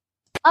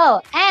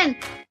 Oh, and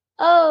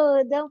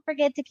don't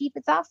forget to keep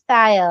it soft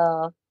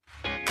style.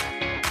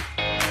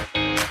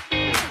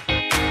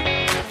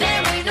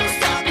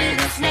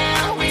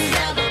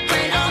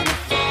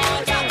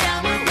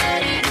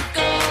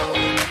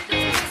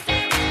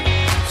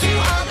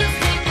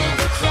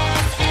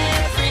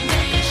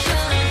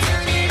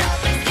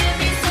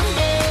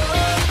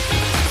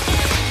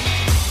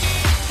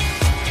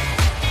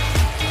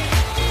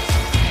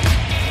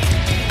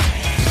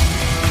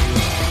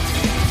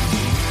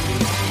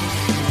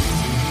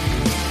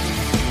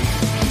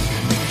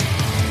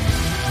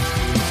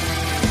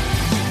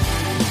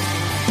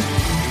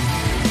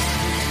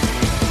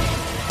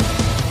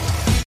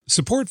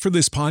 Support for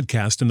this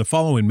podcast and the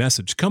following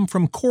message come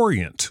from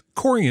Corient.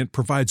 Corient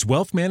provides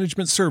wealth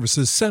management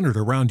services centered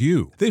around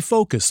you. They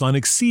focus on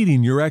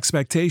exceeding your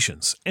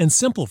expectations and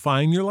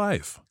simplifying your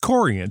life.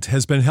 Corient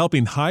has been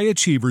helping high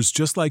achievers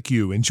just like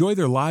you enjoy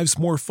their lives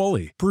more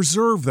fully,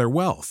 preserve their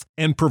wealth,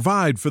 and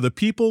provide for the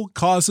people,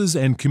 causes,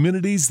 and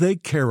communities they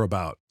care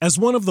about. As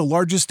one of the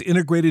largest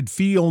integrated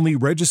fee-only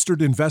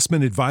registered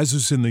investment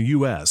advisors in the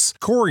U.S.,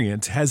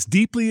 Corient has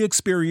deeply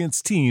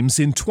experienced teams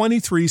in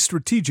 23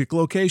 strategic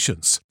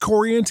locations.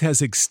 Corient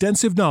has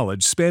extensive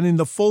knowledge spanning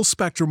the full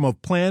spectrum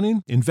of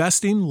planning,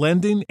 investing,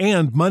 lending,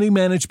 and money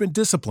management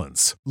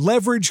disciplines.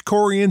 Leverage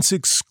Corient's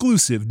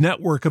exclusive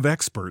network of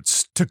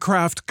experts to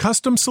craft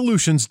custom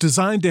solutions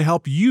designed to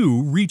help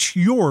you reach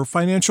your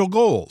financial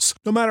goals,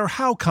 no matter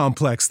how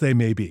complex they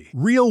may be.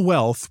 Real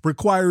wealth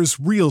requires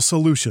real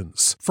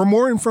solutions. For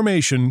more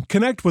information,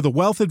 connect with a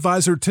wealth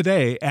advisor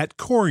today at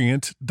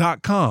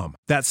Corient.com.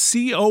 That's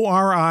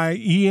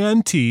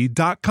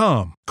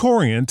Corient.com.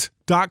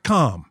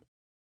 Corient.com.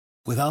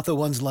 Without the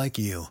ones like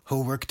you,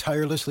 who work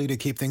tirelessly to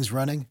keep things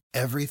running,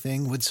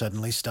 everything would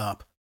suddenly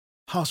stop.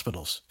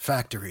 Hospitals,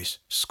 factories,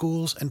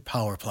 schools, and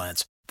power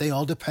plants, they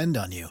all depend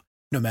on you.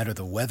 No matter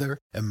the weather,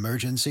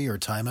 emergency, or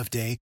time of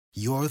day,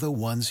 you're the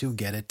ones who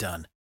get it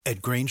done.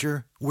 At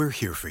Grainger, we're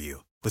here for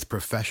you with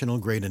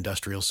professional-grade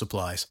industrial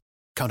supplies.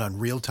 Count on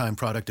real-time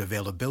product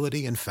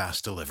availability and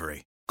fast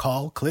delivery.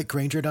 Call, click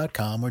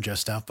Grainger.com, or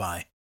just stop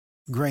by.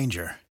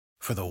 Grainger,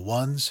 for the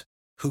ones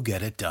who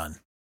get it done.